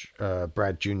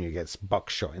Brad Jr. gets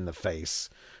buckshot in the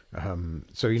face.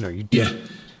 So, you know,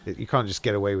 you can't just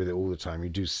get away with it all the time. You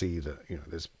do see that, you know,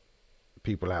 there's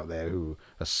people out there who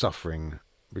are suffering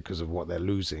because of what they're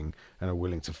losing and are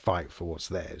willing to fight for what's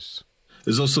theirs.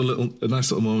 There's also a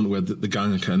nice little moment where the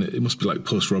gang are kind of, it must be like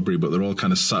post-robbery, but they're all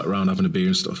kind of sat around having a beer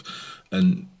and stuff.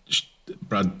 And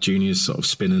Brad Jr. is sort of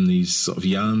spinning these sort of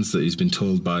yarns that he's been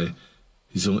told by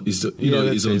his own dad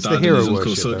and his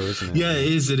uncle. So, though, isn't it? Yeah,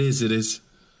 it is.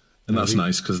 And that's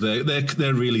nice because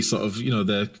they're really sort of, you know,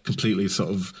 they're completely sort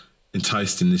of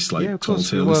enticed in this like tall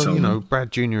tale. Well, you know,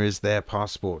 Brad Jr. is their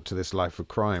passport to this life of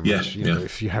crime. Yeah, which, you know,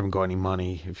 if you haven't got any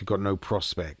money, if you've got no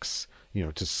prospects, you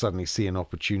know, to suddenly see an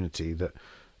opportunity that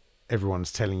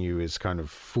everyone's telling you is kind of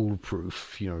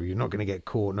foolproof. You know, you're not going to get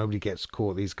caught. Nobody gets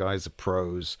caught. These guys are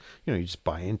pros. You know, you just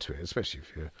buy into it, especially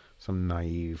if you're some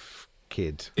naive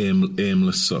kid,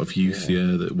 aimless sort of youth,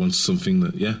 that wants something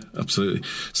that, absolutely.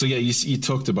 So you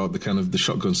talked about the kind of the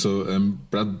shotgun. So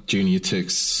Brad Jr.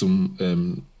 takes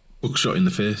some buckshot in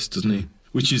the face, doesn't he?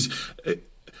 Which is,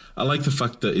 I like the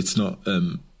fact that it's not.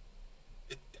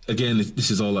 Again, this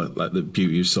is all like the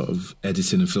beauty of sort of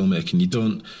editing and filmmaking.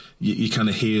 You kind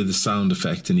of hear the sound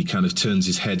effect, and he kind of turns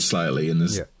his head slightly, and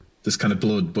there's kind of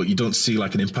blood, but you don't see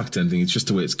like an impact or anything. It's just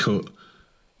the way it's cut.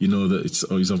 You know that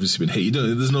he's obviously been hit.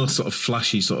 There's no sort of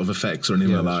flashy sort of effects or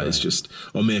anything like that. Right. It's just,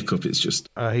 or makeup. It's just.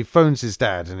 He phones his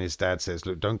dad, and his dad says,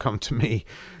 "Look, don't come to me.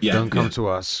 Don't come to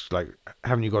us. Like,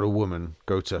 haven't you got a woman?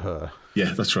 Go to her."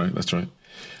 Yeah, that's right.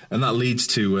 And that leads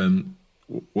to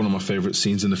one of my favourite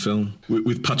scenes in the film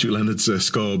with Patrick Leonard's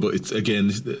score. But it's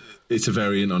a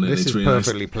variant on it. This is really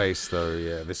perfectly nice. Placed, though.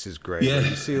 Yeah, this is great. Yeah,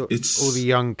 you see all the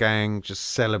young gang just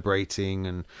celebrating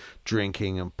and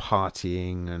drinking and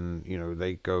partying, and you know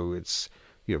they go. It's,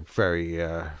 you know,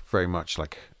 very much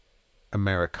like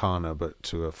Americana, but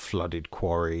to a flooded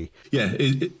quarry. Yeah,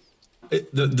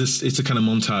 it's a kind of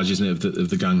montage, isn't it, of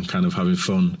the gang kind of having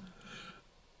fun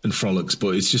and frolics,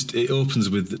 but it opens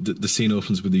with the scene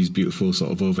opens with these beautiful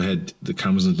sort of overhead, the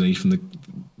cameras underneath, and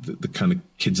the kind of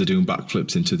kids are doing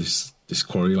backflips into this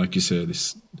quarry, like you say,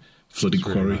 this flooded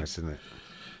quarry. Really nice, isn't it?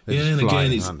 They're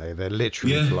flying, aren't they? They're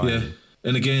literally flying. Yeah.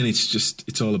 And again,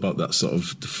 it's all about that sort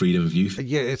of the freedom of youth.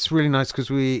 Yeah, it's really nice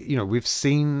because we've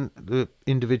seen the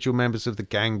individual members of the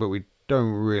gang, but we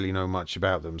don't really know much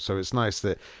about them. So it's nice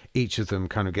that each of them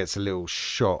kind of gets a little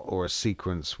shot or a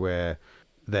sequence where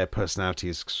their personality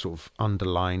is sort of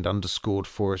underscored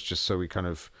for us, just so we kind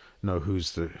of know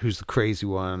who's the crazy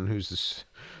one, who's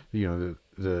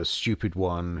the stupid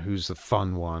one, who's the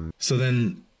fun one. So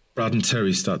then Brad and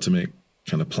Terry start to make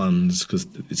kind of plans because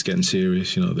it's getting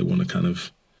serious. You know, they want to kind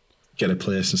of get a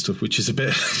place and stuff, which is a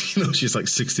bit, she's like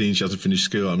 16, she hasn't finished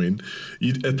school. I mean,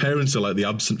 her parents are like the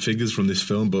absent figures from this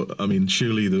film, but I mean,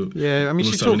 surely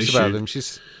she talks about them.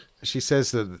 She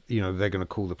says that, they're going to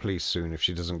call the police soon if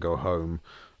she doesn't go home.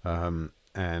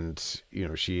 And,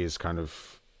 she is kind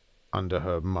of under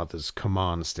her mother's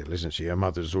command still, isn't she? Her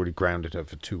mother's already grounded her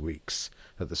for 2 weeks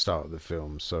at the start of the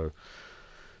film. So,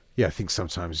 yeah, I think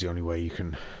sometimes the only way you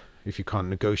can, if you can't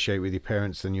negotiate with your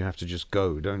parents, then you have to just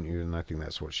go, don't you? And I think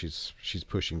that's what she's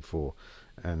pushing for.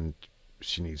 And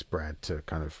she needs Brad to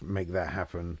kind of make that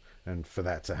happen. And for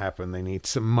that to happen, they need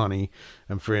some money.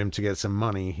 And for him to get some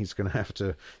money, he's going to have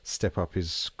to step up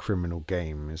his criminal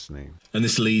game, isn't he? And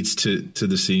this leads to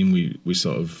the scene we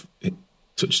sort of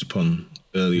touched upon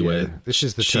earlier, where this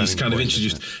is the she's kind of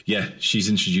introduced. Yeah, she's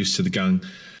introduced to the gang.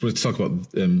 We'll talk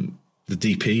about the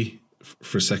DP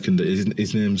for a second.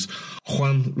 His name's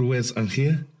Juan Ruiz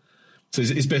Angel. So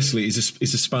he's basically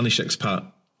he's a Spanish expat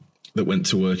that went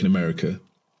to work in America,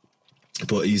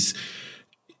 but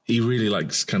he really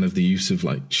likes kind of the use of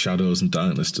like shadows and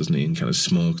darkness, doesn't he? And kind of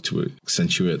smoke to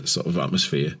accentuate the sort of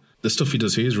atmosphere. The stuff he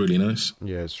does here is really nice.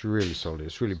 Yeah, it's really solid.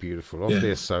 It's really beautiful.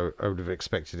 Obviously, I would have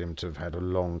expected him to have had a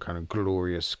long, kind of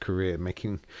glorious career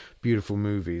making beautiful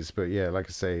movies. But yeah, like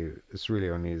I say, it's really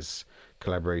only his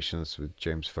collaborations with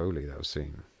James Foley that I've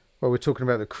seen. Well, we're talking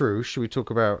about the crew. Should we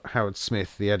talk about Howard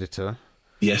Smith, the editor?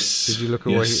 Yes. Did you look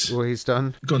at what he's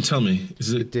done? Go on, tell me.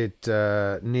 He did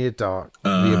Near Dark,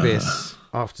 The Abyss,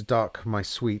 After Dark, My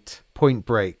Sweet, Point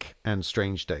Break, and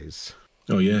Strange Days.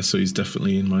 Oh yeah, so he's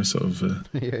definitely in my sort of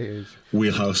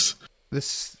wheelhouse. The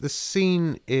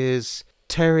scene is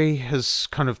Terry has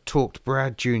kind of talked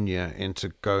Brad Jr.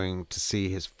 into going to see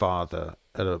his father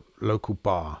at a local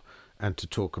bar and to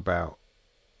talk about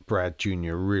Brad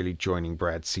Jr. really joining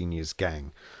Brad Sr.'s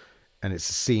gang. And it's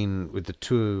a scene with the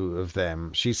two of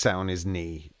them. She sat on his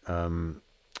knee, and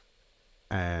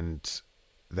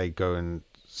they go and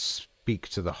speak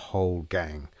to the whole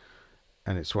gang.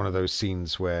 And it's one of those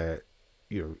scenes where,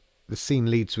 the scene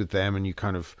leads with them and you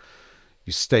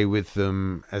stay with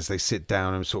them as they sit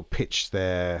down and sort of pitch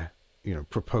their,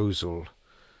 proposal.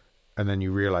 And then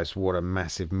you realize what a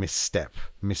massive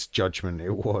misjudgment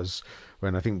it was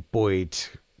when I think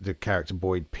the character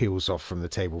Boyd, peels off from the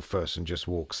table first and just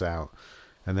walks out.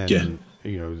 And then,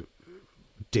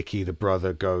 Dickie, the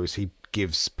brother, goes, he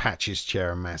gives Patch's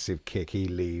chair a massive kick. He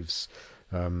leaves.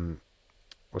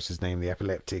 What's his name? The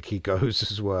epileptic. He goes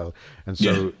as well. And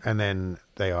so, and then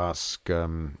they ask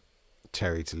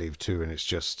Terry to leave too. And it's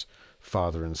just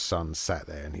father and son sat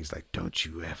there. And he's like, "Don't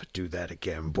you ever do that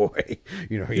again, boy."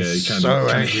 He's so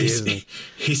angry, isn't he?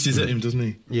 Hisses at him, doesn't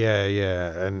he? Yeah.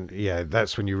 And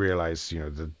that's when you realize,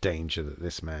 the danger that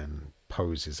this man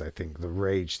poses. I think the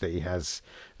rage that he has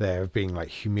there of being like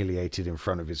humiliated in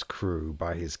front of his crew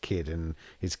by his kid and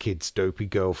his kid's dopey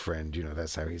girlfriend,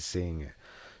 that's how he's seeing it.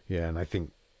 Yeah. And I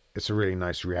think it's a really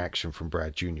nice reaction from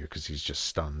Brad Jr. because he's just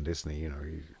stunned, isn't he?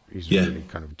 He's really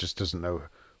kind of just doesn't know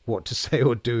what to say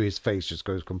or do. His face just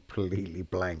goes completely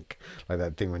blank, like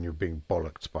that thing when you're being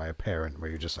bollocked by a parent where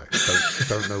you're just like,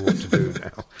 don't know what to do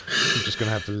now. You're just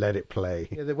gonna have to let it play.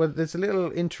 There's a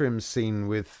little interim scene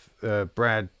with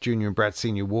Brad Jr. and Brad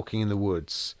Sr. walking in the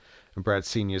woods, and Brad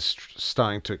Sr. is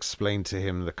starting to explain to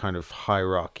him the kind of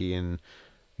hierarchy in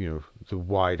the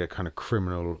wider kind of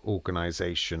criminal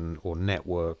organization or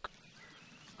network.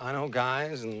 I know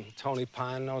guys, and Tony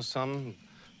Pine knows some.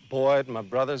 Boyd, my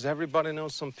brothers, everybody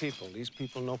knows some people. These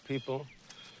people know people.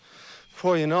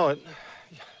 Before you know it,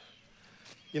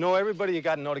 everybody you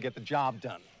got to know to get the job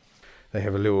done. They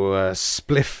have a little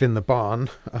spliff in the barn,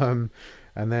 and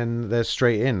then they're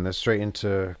straight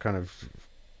into kind of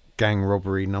gang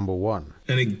robbery number one.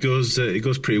 And it goes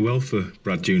pretty well for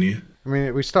Brad Jr. I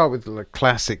mean, we start with the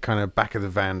classic kind of back of the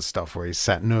van stuff where he's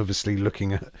sat nervously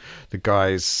looking at the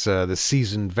guys, the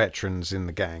seasoned veterans in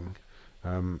the gang.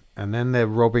 And then they're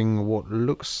robbing what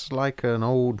looks like an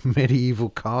old medieval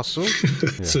castle.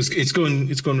 Yeah. So it's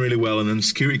going really well, and then the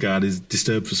security guard is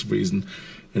disturbed for some reason,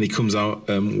 and he comes out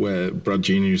where Brad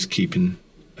Jr. is keeping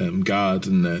guard,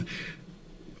 and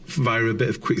via a bit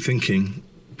of quick thinking,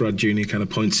 Brad Jr. kind of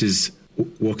points his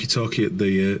walkie-talkie at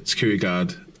the security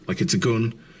guard like it's a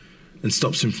gun, and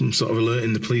stops him from sort of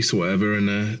alerting the police or whatever, and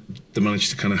they manage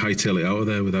to kind of hightail it out of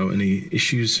there without any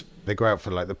issues. They go out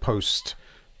for like the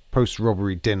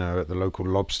post-robbery dinner at the local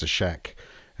lobster shack,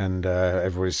 and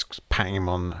everybody's patting him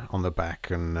on the back,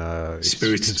 and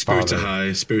spirits are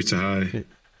high.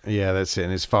 Yeah, that's it.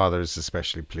 And his father is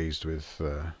especially pleased with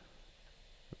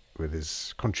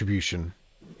his contribution.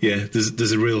 Yeah,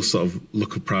 there's a real sort of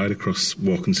look of pride across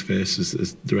Walken's face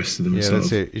as the rest of them. Yeah,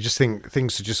 that's it. You just think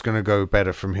things are just going to go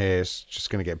better from here. It's just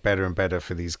going to get better and better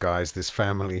for these guys, this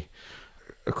family.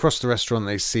 Across the restaurant,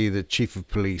 they see the chief of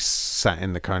police sat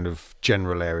in the kind of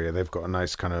general area. They've got a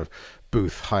nice kind of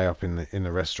booth high up in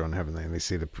the restaurant, haven't they? And they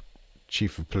see the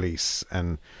chief of police,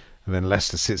 and then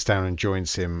Lester sits down and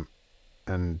joins him,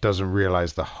 and doesn't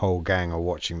realise the whole gang are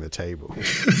watching the table.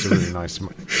 It's a really nice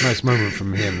moment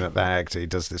from him, that actor. He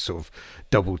does this sort of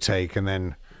double take, and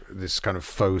then this kind of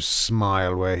faux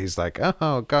smile where he's like,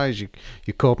 "Oh, guys, you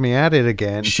caught me at it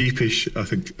again." Sheepish,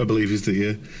 I believe is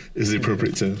the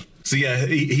appropriate term. So yeah,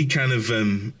 he kind of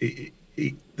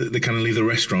they kind of leave the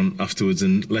restaurant afterwards,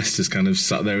 and Lester's kind of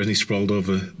sat there and he sprawled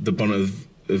over the bonnet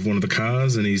of one of the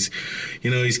cars, and he's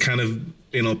kind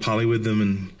of being all pally with them.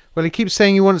 And well, he keeps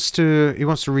saying he wants to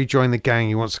rejoin the gang.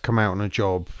 He wants to come out on a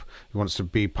job. He wants to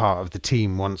be part of the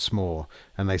team once more.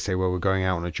 And they say, well, we're going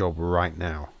out on a job right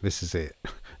now. This is it,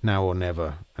 now or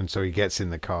never. And so he gets in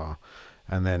the car,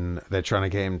 and then they're trying to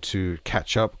get him to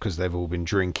catch up because they've all been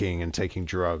drinking and taking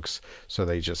drugs. So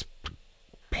they just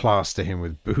plaster him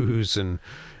with booze and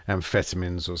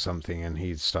amphetamines or something, and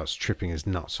he starts tripping his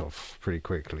nuts off pretty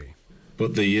quickly.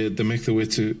 But they make their way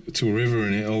to a river,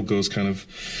 and it all goes kind of...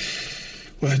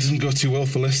 Well, it doesn't go too well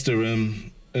for Lester,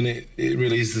 and it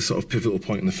really is the sort of pivotal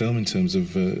point in the film in terms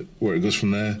of where it goes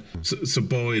from there. So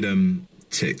Boyd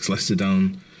takes Lester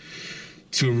down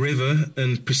to a river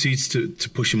and proceeds to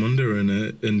push him under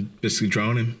and basically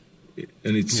drown him.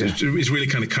 And it's really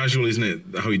kind of casual, isn't it,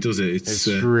 how he does it? It's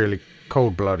really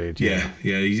cold-blooded. Yeah.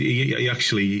 He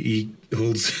actually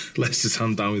holds Lester's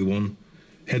head down with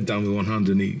one hand,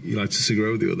 and he lights a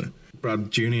cigarette with the other. Brad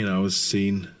Jr. now has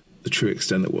seen the true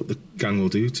extent of what the gang will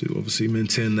do to obviously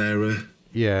maintain their...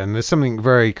 Yeah, and there's something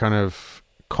very kind of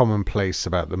commonplace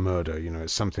about the murder.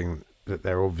 It's something that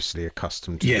they're obviously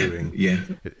accustomed to doing. Yeah.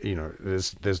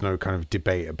 There's no kind of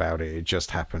debate about it. It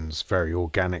just happens very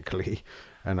organically.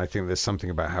 And I think there's something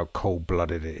about how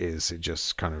cold-blooded it is. It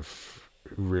just kind of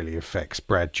really affects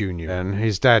Brad Jr. And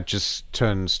his dad just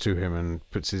turns to him and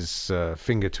puts his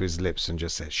finger to his lips and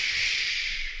just says,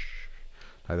 shh.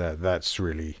 Like that. That's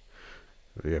really...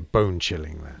 Yeah, bone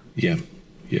chilling that. Yeah.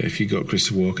 If you got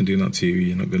Christopher Walken doing that to you,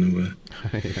 you're not going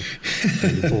to.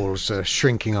 Your balls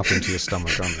shrinking up into your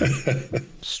stomach, aren't they?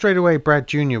 Straight away, Brad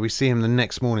Jr. We see him the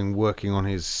next morning working on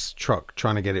his truck,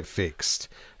 trying to get it fixed,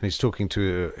 and he's talking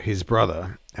to his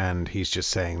brother, and he's just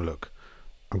saying, "Look,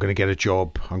 I'm going to get a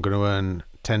job. I'm going to earn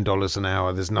 $10 an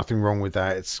hour. There's nothing wrong with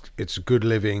that. It's good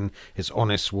living. It's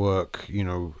honest work.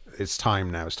 It's time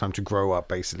now. It's time to grow up."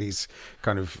 Basically,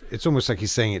 it's almost like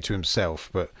he's saying it to himself,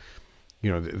 but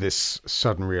this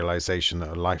sudden realization that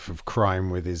a life of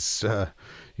crime with his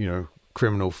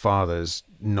criminal father is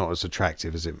not as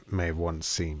attractive as it may have once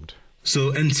seemed.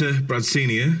 So enter Brad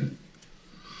Senior,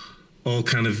 all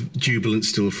kind of jubilant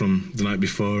still from the night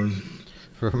before, and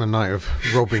from a night of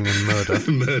robbing and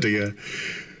murder. Yeah.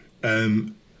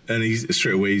 And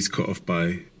he's cut off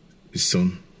by his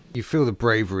son. You feel the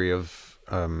bravery of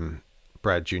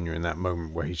Brad Jr. in that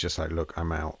moment where he's just like, "Look,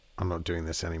 I'm out. I'm not doing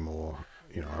this anymore.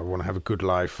 I want to have a good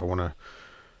life. I want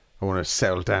to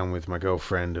settle down with my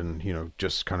girlfriend and,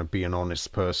 just kind of be an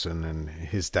honest person." And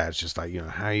his dad's just like,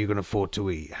 "How are you going to afford to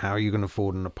eat? How are you going to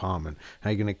afford an apartment? How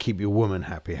are you going to keep your woman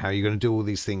happy? How are you going to do all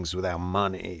these things without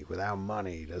money,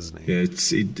 doesn't he?" Yeah, it's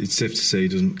safe to say he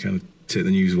doesn't kind of take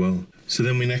the news well. So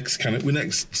then we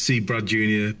next see Brad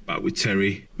Jr. back with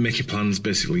Terry, making plans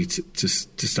basically to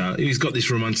start. He's got this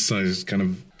romanticised kind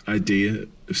of idea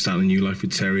of starting a new life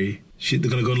with Terry. They're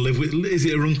going to go and live with... Is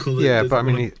it her uncle? Yeah, but I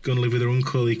mean... Go and live with her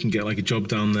uncle. He can get like a job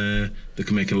down there. They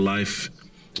can make a life.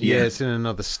 Yeah, it's in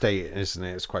another state, isn't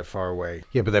it? It's quite far away.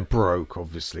 Yeah, but they're broke,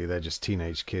 obviously. They're just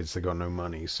teenage kids. They got no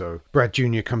money. So Brad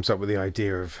Jr. comes up with the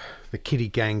idea of the kiddie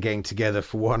gang getting together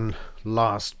for one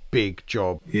last big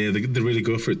job. Yeah, they really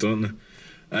go for it, don't they?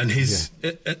 And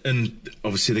and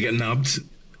obviously they get nabbed,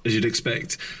 as you'd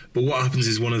expect. But what happens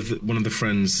is one of the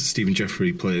friends Stephen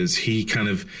Jeffrey plays, he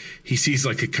sees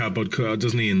like a cardboard cutout,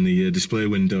 doesn't he, in the display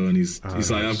window, and he's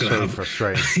like, "I've got to have."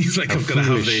 Frustrating. He's like, "I've got to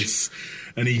have this,"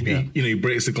 and he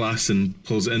breaks the glass and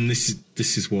pulls it, and this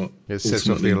is what it sets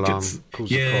off the alarm. Calls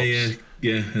the cops.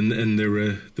 Yeah, and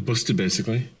they're busted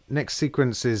basically. Next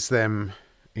sequence is them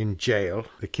in jail.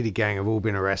 The kiddie gang have all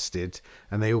been arrested,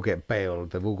 and they all get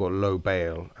bailed. They've all got low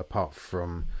bail, apart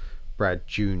from Brad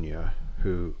Jr.,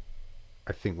 who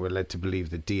I think we're led to believe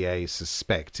the DA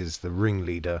suspect is the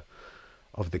ringleader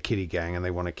of the kiddie gang, and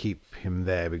they want to keep him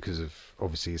there because of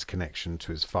obviously his connection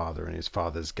to his father and his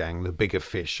father's gang, the bigger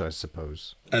fish, I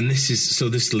suppose. And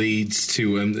this leads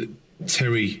to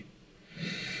Terry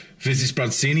visits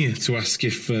Brad Senior to ask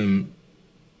if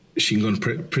she can go on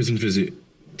a prison visit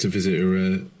to visit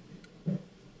her.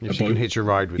 If she can hitch a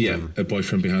ride with them. A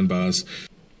boyfriend behind bars.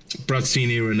 Brad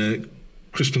Senior and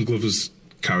Crispin Glover's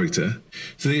character.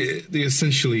 So they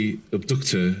essentially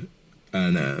abduct her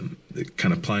and they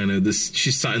kind of ply on her.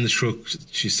 She's sat in the truck.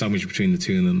 She's sandwiched between the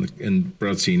two of them, and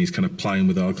Brad Senior's kind of plying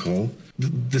with alcohol.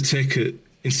 They take her,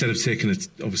 instead of taking her,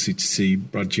 obviously, to see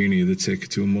Brad Jr., they take her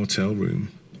to a motel room.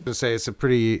 To say it's a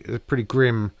pretty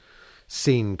grim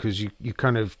scene, because you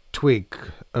kind of twig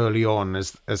early on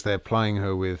as they're plying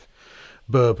her with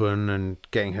bourbon and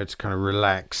getting her to kind of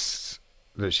relax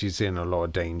that she's in a lot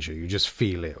of danger. You just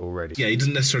feel it already. Yeah, he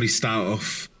doesn't necessarily start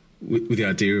off with the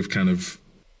idea of kind of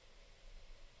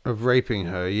raping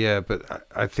her. Yeah, but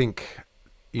I think,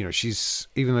 you know, she's,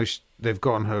 even though they've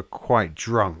gotten her quite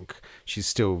drunk, she's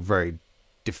still very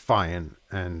defiant.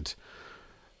 And,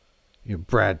 you know,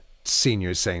 Brad Senior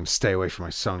is saying, stay away from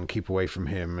my son, keep away from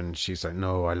him, and she's like,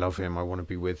 no, I love him, I want to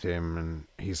be with him. And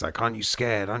he's like, aren't you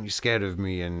scared of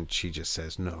me? And she just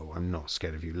says, no, I'm not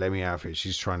scared of you, let me out of here.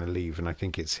 She's trying to leave, and I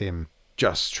think it's him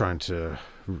just trying to,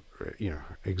 you know,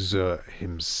 exert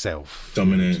himself,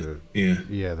 dominate.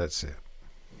 Yeah, that's it.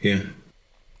 Yeah.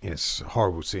 It's a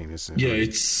horrible scene, isn't it? Yeah,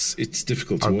 it's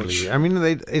difficult to watch. I mean,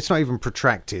 it's not even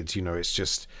protracted, you know, it's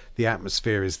just the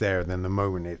atmosphere is there, and then the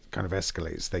moment it kind of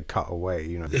escalates, they cut away,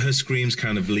 you know. Her screams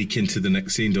kind of leak into the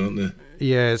next scene, don't they?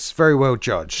 Yeah, it's very well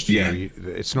judged. Yeah. You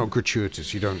know, it's not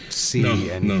gratuitous. You don't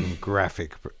see anything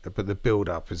graphic, but the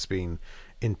build-up has been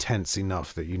intense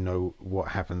enough that you know what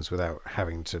happens without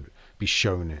having to be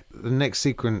shown it. The next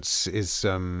sequence is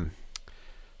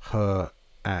her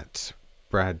at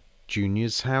Brad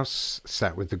Jr.'s house,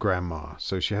 sat with the grandma.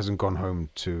 So she hasn't gone home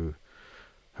to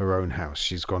her own house.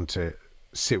 She's gone to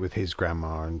sit with his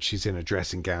grandma, and she's in a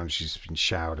dressing gown. She's been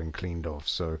showered and cleaned off.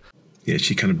 So yeah,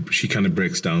 she kind of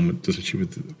breaks down, doesn't she,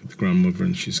 with the grandmother,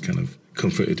 and she's kind of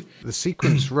comforted. The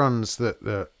sequence runs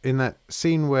that in that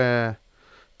scene where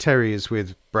Terry is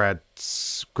with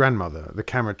Brad's grandmother, the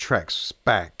camera tracks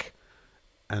back,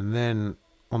 and then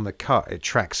on the cut it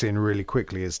tracks in really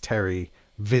quickly as Terry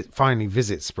finally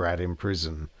visits Brad in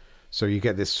prison. So you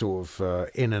get this sort of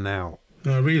in and out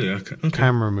really? Okay.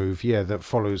 camera move, yeah, that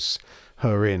follows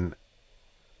her in.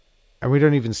 And we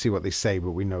don't even see what they say,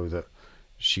 but we know that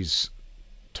she's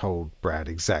told Brad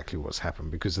exactly what's happened,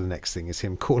 because the next thing is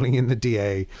him calling in the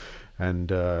DA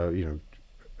and, you know,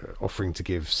 offering to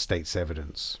give state's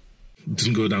evidence. It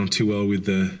doesn't go down too well with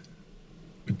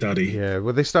Daddy. Yeah,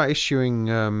 well, they start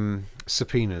issuing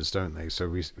subpoenas, don't they? So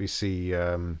we see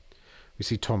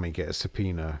Tommy get a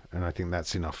subpoena, and I think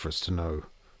that's enough for us to know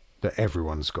that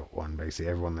everyone's got one. Basically,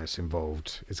 everyone that's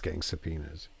involved is getting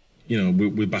subpoenas. You know,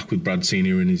 we're back with Brad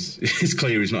Senior, and it's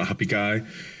clear he's not a happy guy.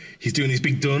 He's doing these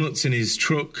big donuts in his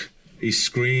truck. He's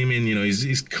screaming. You know,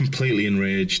 he's completely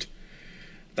enraged.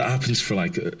 That happens for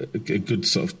like a good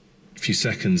sort of few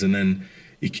seconds, and then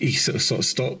he sort of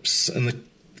stops, and the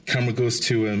camera goes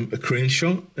to a crane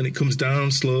shot, and it comes down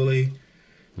slowly,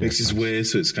 makes its way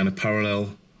so it's kind of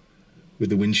parallel with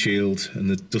the windshield,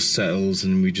 and the dust settles,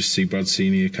 and we just see Brad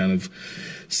Senior kind of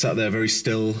sat there very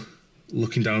still,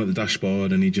 looking down at the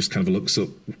dashboard, and he just kind of looks up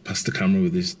past the camera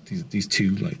with these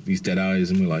two, like, these dead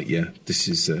eyes, and we're like, yeah, this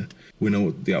is, we know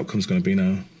what the outcome's going to be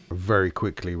now. Very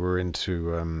quickly, we're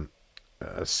into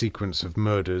a sequence of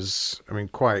murders. I mean,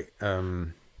 quite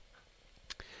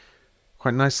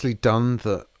nicely done,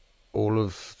 that all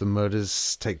of the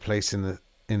murders take place in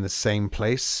the same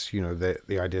place. You know,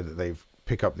 the idea that they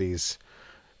pick up these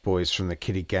boys from the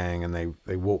kiddie gang and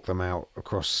they walk them out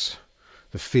across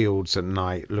the fields at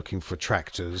night looking for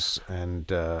tractors,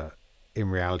 and in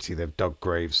reality they've dug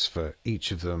graves for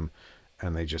each of them,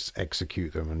 and they just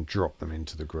execute them and drop them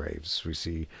into the graves. We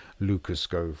see Lucas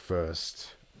go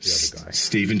first, the other guy,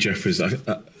 Stephen Jeffries.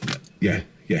 Yeah.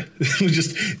 we'll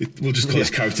just call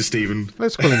his character Stephen.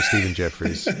 Let's call him Stephen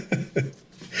Jeffries.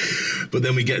 But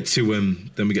then we get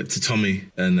to Tommy,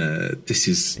 and this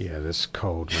is this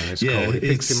cold, man. It's cold. He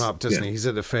picks him up, doesn't he? He's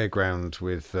at the fairground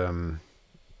with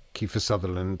Kiefer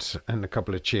Sutherland and a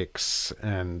couple of chicks,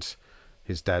 and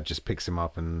his dad just picks him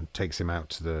up and takes him out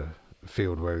to the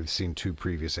field where we've seen two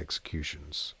previous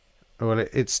executions. Well,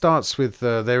 it starts with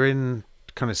they're in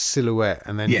kind of silhouette,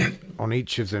 and then on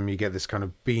each of them you get this kind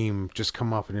of beam just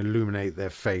come up and illuminate their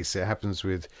face. It happens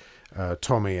with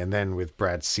Tommy, and then with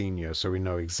Brad Senior, so we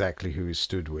know exactly who he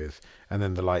stood with, and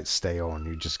then the lights stay on.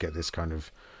 You just get this kind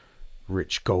of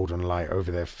rich golden light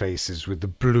over their faces with the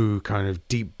blue, kind of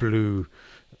deep blue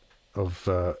of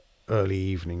early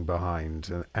evening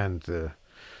behind, and the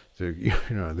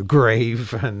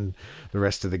grave and the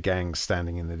rest of the gang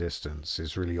standing in the distance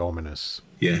is really ominous.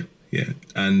 Yeah, Yeah,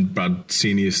 and Brad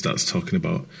Senior starts talking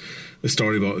about a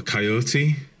story about a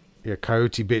coyote. Yeah,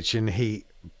 coyote bitch in heat,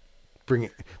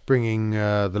 bringing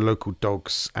the local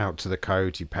dogs out to the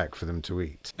coyote pack for them to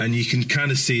eat. And you can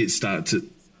kind of see it start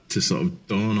to sort of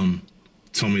dawn on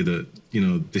Tommy that,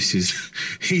 this is,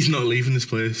 he's not leaving this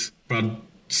place. Brad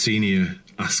Senior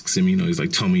asks him, he's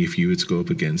like, Tommy, if you were to go up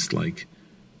against like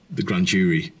the grand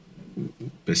jury,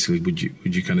 basically, would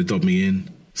you kind of dob me in?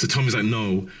 So Tommy's like,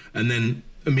 no. And then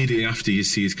immediately after, you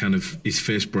see his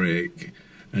face break,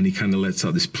 and he kind of lets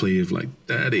out this plea of like,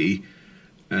 Daddy.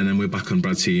 And then we're back on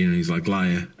Brad Senior, and he's like,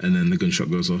 liar. And then the gunshot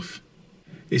goes off.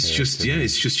 It's just chilling.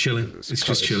 It's just chilling.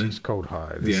 It's cold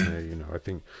hearted, isn't it? I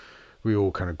think we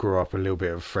all kind of grew up a little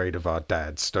bit afraid of our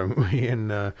dads, don't we?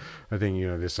 And I think,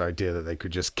 this idea that they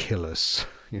could just kill us,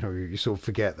 you sort of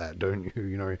forget that, don't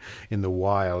you? In the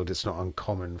wild, it's not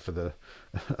uncommon for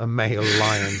a male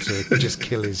lion to just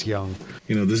kill his young.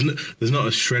 There's not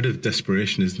a shred of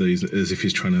desperation as if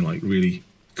he's trying to like really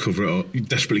cover it up,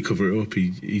 desperately cover it up.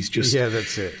 He's just... Yeah,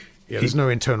 that's it. Yeah, there's no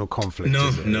internal conflict.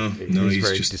 No, he's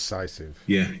very just decisive.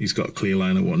 Yeah, he's got a clear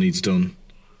line of what needs done.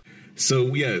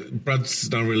 So yeah, Brad's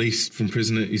now released from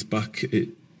prison. He's back at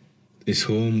his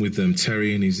home with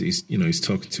Terry, and he's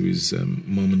talking to his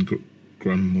mum and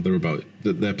grandmother about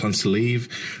their plans to leave.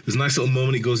 There's a nice little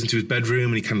moment. He goes into his bedroom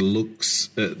and he kind of looks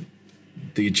at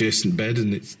the adjacent bed,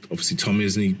 and it's obviously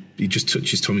Tommy's, and he just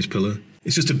touches Tommy's pillow.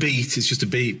 It's just a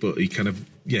beat, but he kind of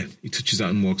he touches that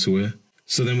and walks away.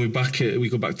 So then we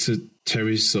go back to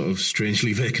Terry's sort of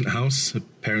strangely vacant house. Her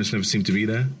parents never seem to be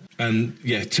there. And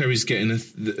Terry's getting her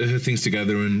things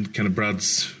together, and kind of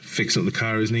Brad's fixing up the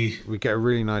car, isn't he? We get a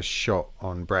really nice shot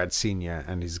on Brad Senior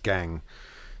and his gang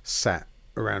sat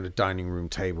around a dining room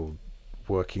table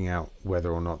working out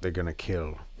whether or not they're going to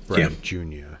kill Brad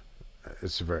Jr.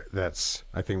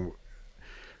 I think,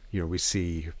 we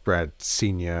see Brad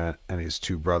Senior and his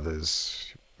two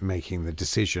brothers making the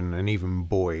decision, and even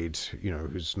Boyd,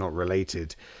 who's not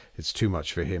related, it's too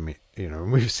much for him,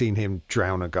 and we've seen him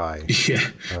drown a guy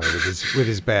with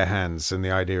his bare hands, and the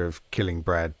idea of killing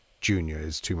Brad Jr.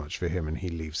 is too much for him, and he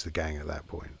leaves the gang at that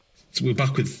point. So we're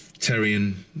back with Terry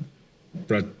and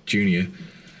Brad Jr.,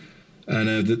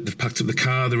 and they've packed up the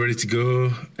car, they're ready to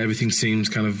go. Everything seems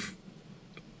kind of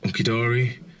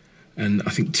hunky-dory. And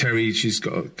I think Terry, she's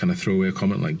got a kind of throwaway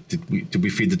comment like, did we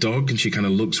feed the dog? And she kind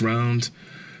of looks round,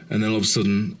 and then all of a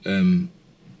sudden,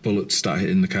 bullets start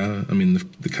hitting the car. I mean,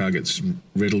 the car gets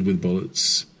riddled with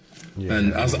bullets. Yeah,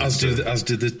 and as did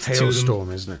the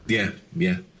hailstorm, isn't it?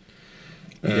 Yeah.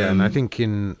 And I think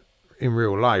in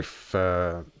real life,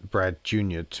 Brad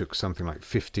Jr. took something like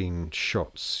 15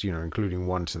 shots, including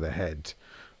one to the head,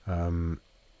 and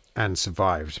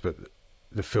survived. But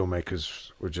the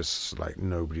filmmakers were just like,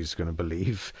 nobody's going to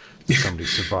believe somebody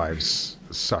survives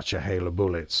such a hail of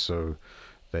bullets, so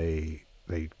they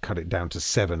cut it down to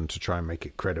 7 to try and make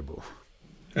it credible.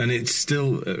 And it's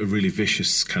still a really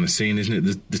vicious kind of scene, isn't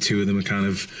it? The two of them are kind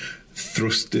of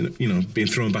thrust in, being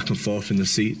thrown back and forth in the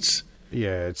seats.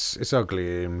 Yeah, it's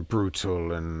ugly and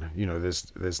brutal, and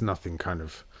there's nothing kind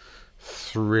of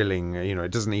thrilling.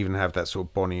 It doesn't even have that sort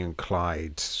of Bonnie and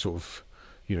Clyde sort of.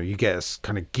 You get a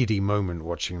kind of giddy moment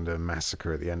watching the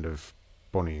massacre at the end of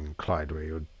Bonnie and Clyde,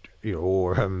 where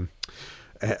or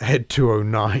Head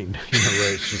 209,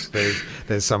 where it's just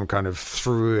there's some kind of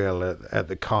thrill at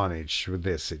the carnage. With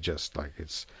this, it just like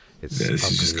it's this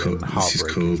is just cold. This is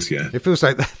cold. Yeah, it feels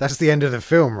like that's the end of the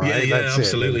film, right? Yeah, that's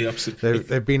absolutely, it. Absolutely.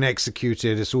 They've been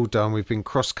executed. It's all done. We've been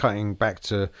cross-cutting back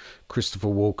to Christopher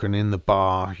Walken in the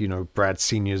bar. Brad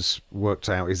Senior's worked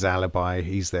out his alibi.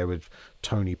 He's there with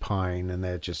Tony Pine, and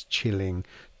they're just chilling,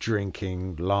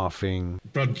 drinking, laughing.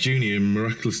 Brad Jr.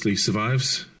 miraculously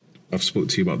survives. I've spoken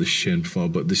to you about this, Shane, before,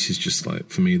 but this is just like,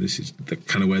 for me, this is the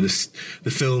kind of where the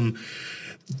film,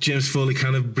 James Foley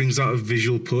kind of brings out a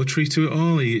visual poetry to it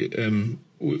all.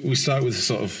 We start with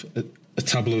sort of a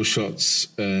tableau of shots,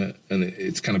 and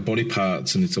it's kind of body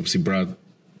parts, and it's obviously Brad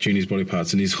Jr.'s body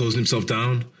parts, and he's hosing himself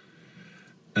down,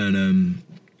 and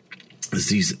as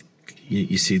these,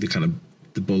 you see the kind of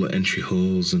the bullet entry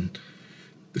holes and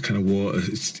the kind of water.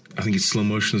 I think it's slow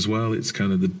motion as well. It's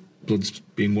kind of the blood's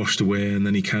being washed away, and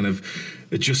then he kind of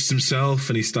adjusts himself,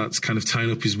 and he starts kind of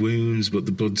tying up his wounds, but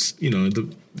the blood's,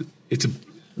 the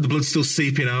blood's still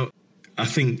seeping out. I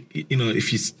think,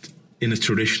 if you in a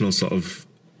traditional sort of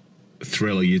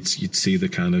thriller, you'd see the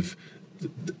kind of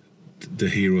the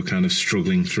hero kind of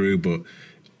struggling through, but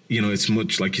it's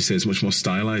much, like you say, it's much more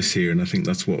stylized here, and I think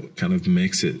that's what kind of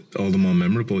makes it all the more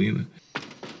memorable. Hey,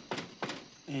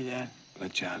 Dad.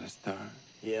 Let you out of star.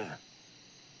 Yeah.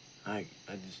 I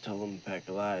just told them to pack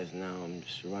of lies. Now I'm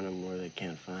just running where they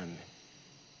can't find me.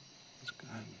 That's good.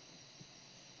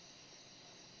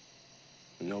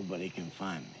 Nobody can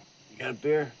find me. You got a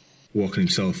beer? Walken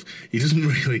himself, he doesn't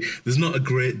really. There's not a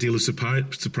great deal of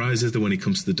surprise, is there, when he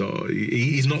comes to the door?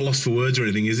 He's not lost for words or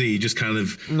anything, is he? He just kind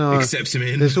of accepts him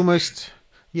in. There's almost,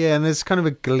 and there's kind of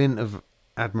a glint of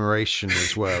admiration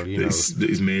as well. You know, that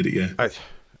he's made it.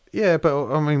 Yeah, but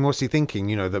I mean, what's he thinking?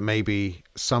 You know, that maybe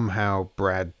somehow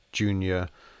Brad Jr.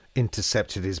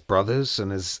 intercepted his brothers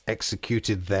and has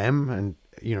executed them, and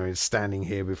you know, is standing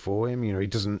here before him. You know, he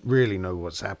doesn't really know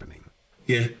what's happening.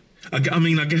 Yeah. I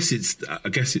mean, I guess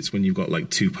it's when you've got like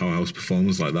two powerhouse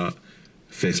performers like that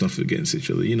facing off against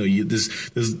each other. You know,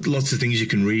 there's lots of things you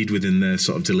can read within their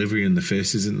sort of delivery and the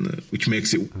faces, which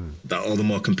makes it that all the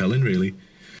more compelling, really.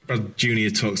 Brad Jr.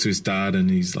 talks to his dad, and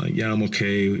he's like, "Yeah, I'm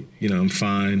okay. You know, I'm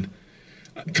fine.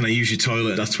 Can I use your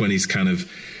toilet?" That's when he's kind of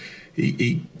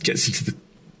he gets into the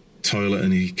toilet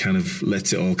and he kind of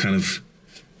lets it all kind of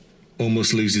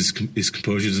almost lose his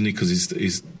composure, doesn't he? Because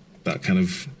he's that kind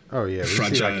of fragile. We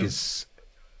see like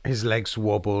his legs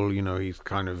wobble, you know, he's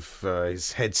kind of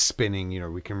his head's spinning, you know,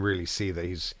 we can really see that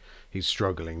he's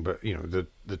struggling, but you know,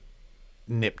 the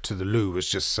nip to the loo was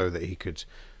just so that he could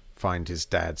find his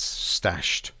dad's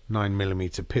stashed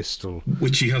 9mm pistol,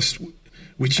 which he has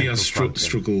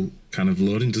struggle kind of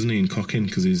loading, doesn't he, and cocking,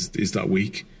 because he's that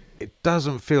weak. It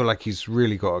doesn't feel like he's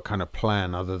really got a kind of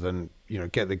plan other than, you know,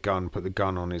 get the gun, put the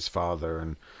gun on his father,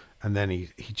 and then he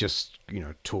just, you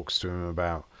know, talks to him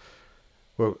about,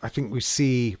 well, I think we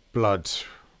see blood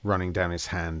running down his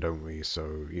hand, don't we?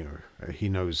 So, you know, he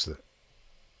knows that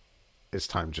it's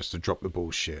time just to drop the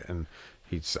bullshit, and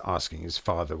he's asking his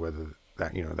father whether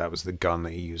that, you know, that was the gun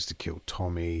that he used to kill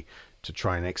Tommy, to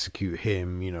try and execute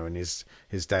him, you know, and his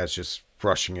dad's just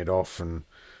brushing it off and,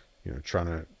 you know,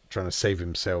 trying to save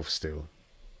himself still.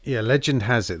 Yeah, legend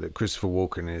has it that Christopher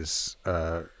Walken is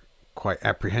quite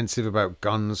apprehensive about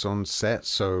guns on set,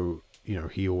 so, you know,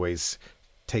 he always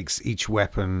takes each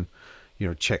weapon, you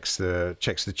know, checks the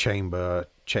chamber,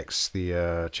 checks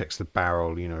the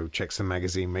barrel, you know, checks the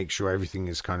magazine, make sure everything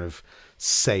is kind of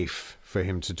safe for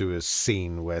him to do a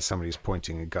scene where somebody's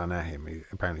pointing a gun at him.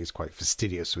 Apparently he's quite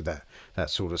fastidious with that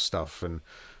sort of stuff, and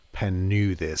Penn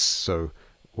knew this, so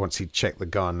once he checked the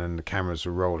gun and the cameras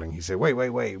were rolling, he said,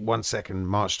 wait, 1 second,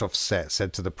 marched off set,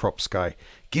 said to the props guy,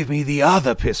 "Give me the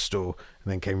other pistol,"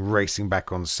 and then came racing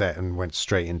back on set and went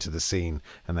straight into the scene.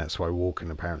 And that's why Walken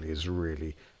apparently is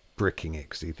really bricking it,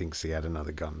 because he thinks he had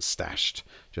another gun stashed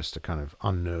just to kind of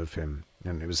unnerve him.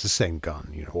 And it was the same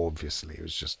gun, you know, obviously. It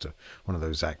was just one of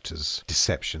those actors'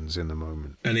 deceptions in the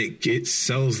moment. And it does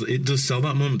sell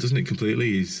that moment, doesn't it,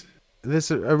 completely?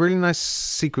 There's a really nice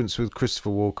sequence with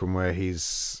Christopher Walken where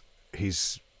he's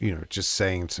you know, just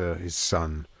saying to his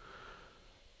son,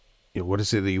 you know, what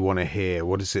is it that you want to hear?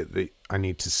 What is it that I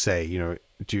need to say? You know,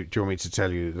 do you want me to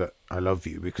tell you that I love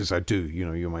you? Because I do. You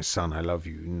know, you're my son. I love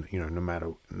you. You know,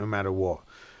 no matter what.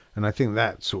 And I think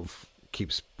that sort of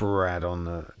keeps Brad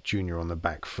Jr. on the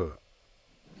back foot.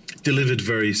 Delivered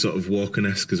very sort of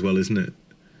Walken-esque as well, isn't it?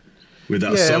 With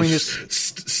that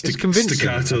it's convincing,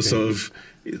 staccato sort of,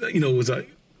 you know, was like,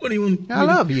 what do you want? I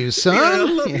love you, son. Yeah, I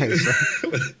love you.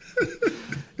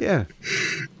 Yeah.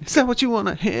 Is that what you want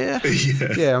to hear?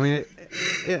 Yeah. I mean,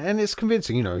 and it's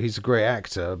convincing, you know, he's a great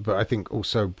actor, but I think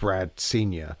also Brad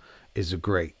Sr. is a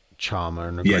great charmer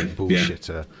and a great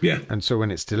bullshitter. Yeah. And so when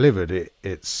it's delivered,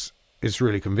 it's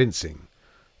really convincing,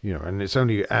 you know, and it's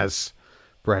only as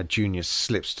Brad Jr.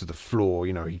 slips to the floor,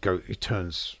 you know, he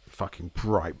turns fucking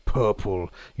bright purple.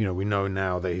 You know, we know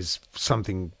now that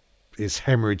something is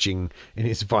hemorrhaging in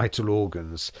his vital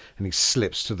organs, and he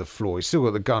slips to the floor. He's still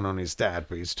got the gun on his dad,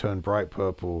 but he's turned bright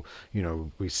purple. You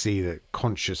know, we see that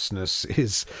consciousness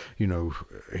is, you know,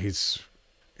 he's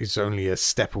only a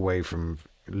step away from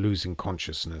losing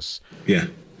consciousness. Yeah.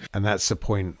 And that's the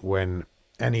point when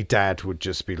any dad would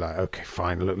just be like, okay,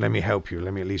 fine, look, let me help you.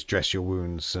 Let me at least dress your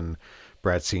wounds. And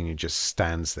Brad Sr. just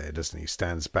stands there, doesn't he?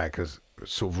 Stands back, a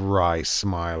sort of wry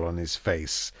smile on his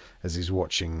face as he's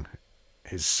watching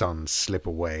his son slip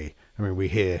away. I mean, we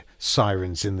hear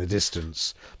sirens in the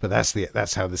distance, but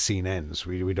that's how the scene ends.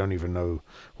 We don't even know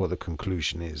what the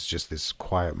conclusion is. Just this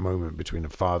quiet moment between a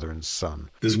father and son.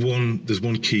 There's one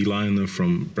key line though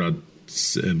from Brad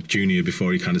Jr.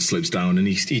 before he kind of slips down, and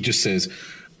he just says,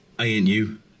 "I ain't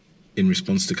you," in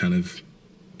response to kind of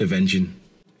avenging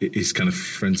his kind of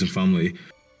friends and family.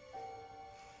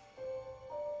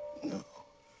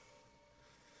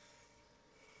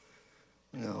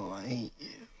 No, I ain't you.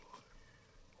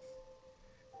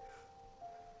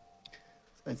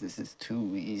 It's like this is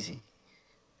too easy.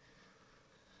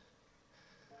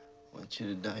 I want you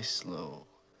to die slow.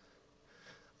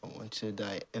 I want you to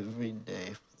die every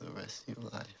day for the rest of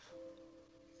your life.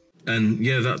 And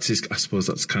yeah, that's his. I suppose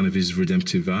that's kind of his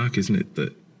redemptive arc, isn't it?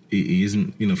 That he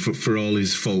isn't, for all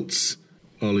his faults,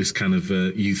 all his kind of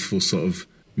youthful sort of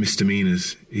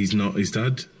misdemeanors, he's not his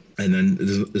dad. And then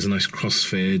there's a nice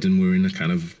crossfade, and we're in a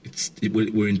kind of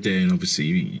we're in day, and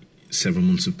obviously several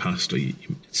months have passed, or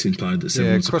it's implied that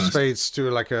several months have passed. Crossfades to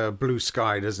like a blue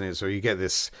sky, doesn't it? So you get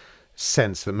this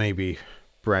sense that maybe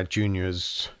Brad Jr.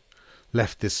 has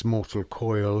left this mortal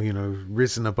coil,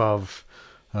 risen above.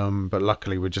 But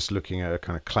luckily we're just looking at a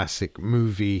kind of classic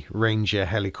movie Ranger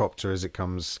helicopter as it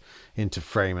comes into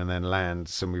frame and then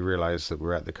lands, and we realise that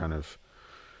we're at the kind of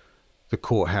the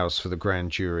courthouse for the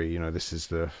grand jury. This is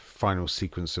the final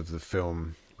sequence of the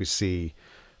film. We see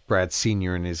Brad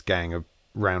Sr. and his gang are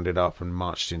rounded up and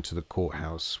marched into the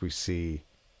courthouse. We see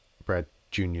Brad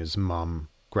Jr.'s mum,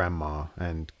 grandma,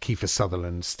 and Kiefer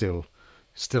Sutherland still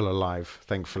alive,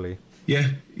 thankfully.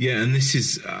 Yeah, and this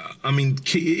is,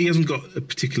 he hasn't got a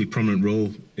particularly prominent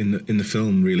role in the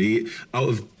film, really. Out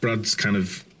of Brad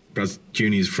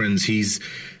Jr.'s friends,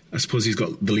 I suppose he's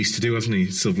got the least to do, hasn't he,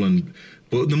 Sutherland?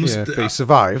 But there must, he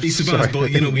survived. He survived,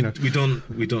 Sorry. but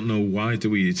we don't know why, do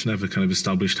we? It's never kind of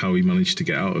established how he managed to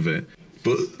get out of it.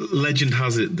 But legend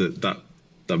has it that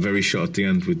very shot at the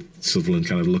end with Sutherland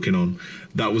kind of looking on,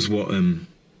 that was what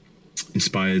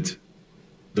inspired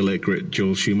the late great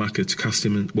Joel Schumacher to cast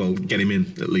him get him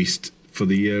in at least for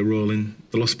the role in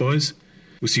The Lost Boys.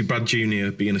 We see Brad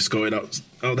Jr. being escorted out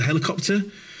of the helicopter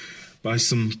by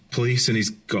some police, and he's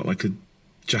got like a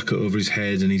jacket over his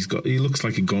head, and he looks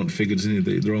like a gaunt figure, doesn't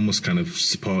he? They're almost kind of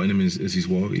supporting him as he's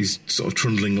walking. He's sort of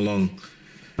trundling along.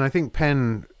 And I think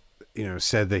Penn,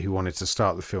 said that he wanted to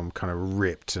start the film kind of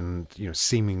ripped and,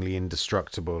 seemingly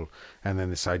indestructible, and then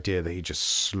this idea that he just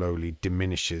slowly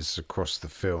diminishes across the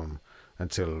film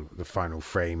until the final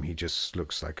frame. He just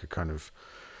looks like a kind of,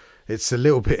 it's a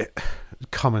little bit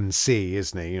come and see,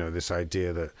 isn't it? This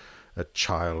idea that a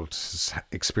child has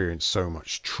experienced so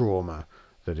much trauma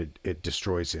that it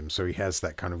destroys him. So he has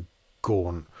that kind of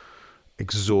gaunt,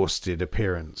 exhausted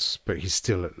appearance, but he's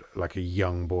still like a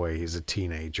young boy. He's a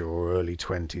teenager or early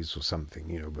 20s or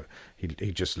something, but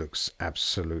he just looks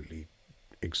absolutely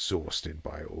exhausted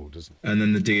by it all, doesn't he? And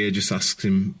then the DA just asks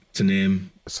him to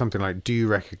name something like, do you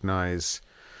recognise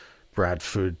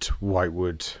Bradford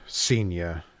Whitewood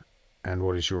Sr., and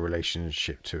what is your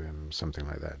relationship to him? Something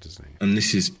like that, doesn't he? And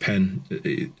this is Penn at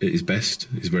his best,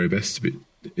 his very best,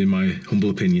 in my humble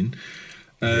opinion.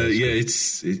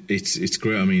 It's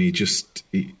great. I mean,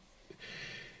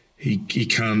 he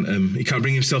can't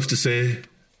bring himself to say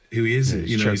who he is.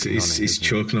 Yeah, he's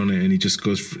choking on it, and he just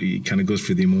kind of goes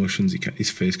through the emotions.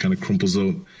 His face kind of crumples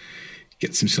up.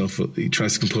 Gets himself up. He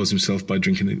tries to compose himself by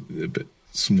drinking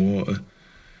some water,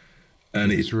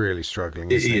 and he's really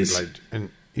struggling. He is. And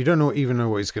you don't even know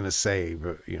what he's going to say,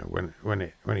 but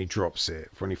when he drops it,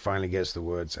 when he finally gets the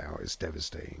words out, it's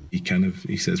devastating.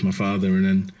 He says "my father," and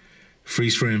then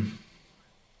freeze frame,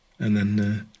 and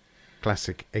then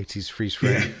classic 80s freeze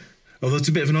frame. Yeah. Although it's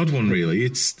a bit of an odd one, really.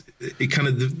 It kind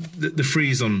of the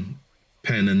freeze on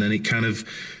Penn, and then it kind of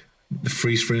the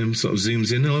freeze frame sort of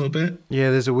zooms in a little bit. Yeah,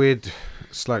 there's a weird,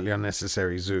 slightly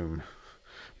unnecessary zoom,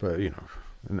 but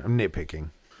I'm nitpicking.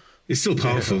 It's still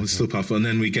powerful. Yeah. It's still powerful, and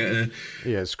then we get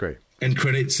it's great. End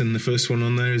credits, and the first one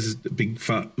on there is a big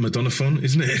fat Madonna font,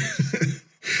 isn't it?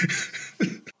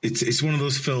 It's one of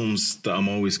those films that I'm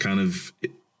always kind of,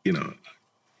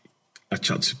 I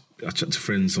chat to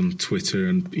friends on Twitter,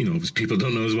 and people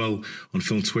don't know as well on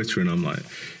film Twitter, and I'm like,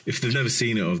 if they've never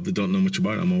seen it or they don't know much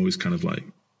about it, I'm always kind of like,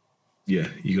 yeah,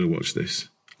 you got to watch this.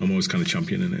 I'm always kind of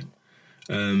championing it.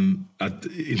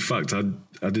 In fact, I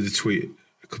did a tweet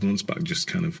a couple months back, just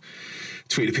kind of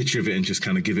tweet a picture of it and just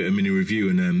kind of give it a mini review,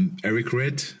 and Eric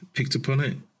Red picked up on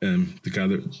it. The guy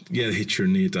the Hitcher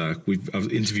and Near Dark.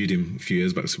 I've interviewed him a few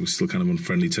years back, so we're still kind of on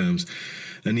friendly terms.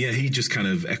 And yeah, he just kind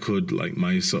of echoed like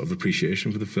my sort of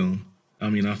appreciation for the film. I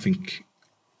mean, I think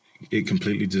it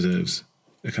completely deserves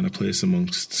a kind of place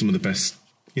amongst some of the best,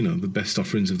 the best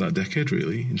offerings of that decade,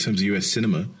 really, in terms of US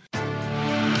cinema.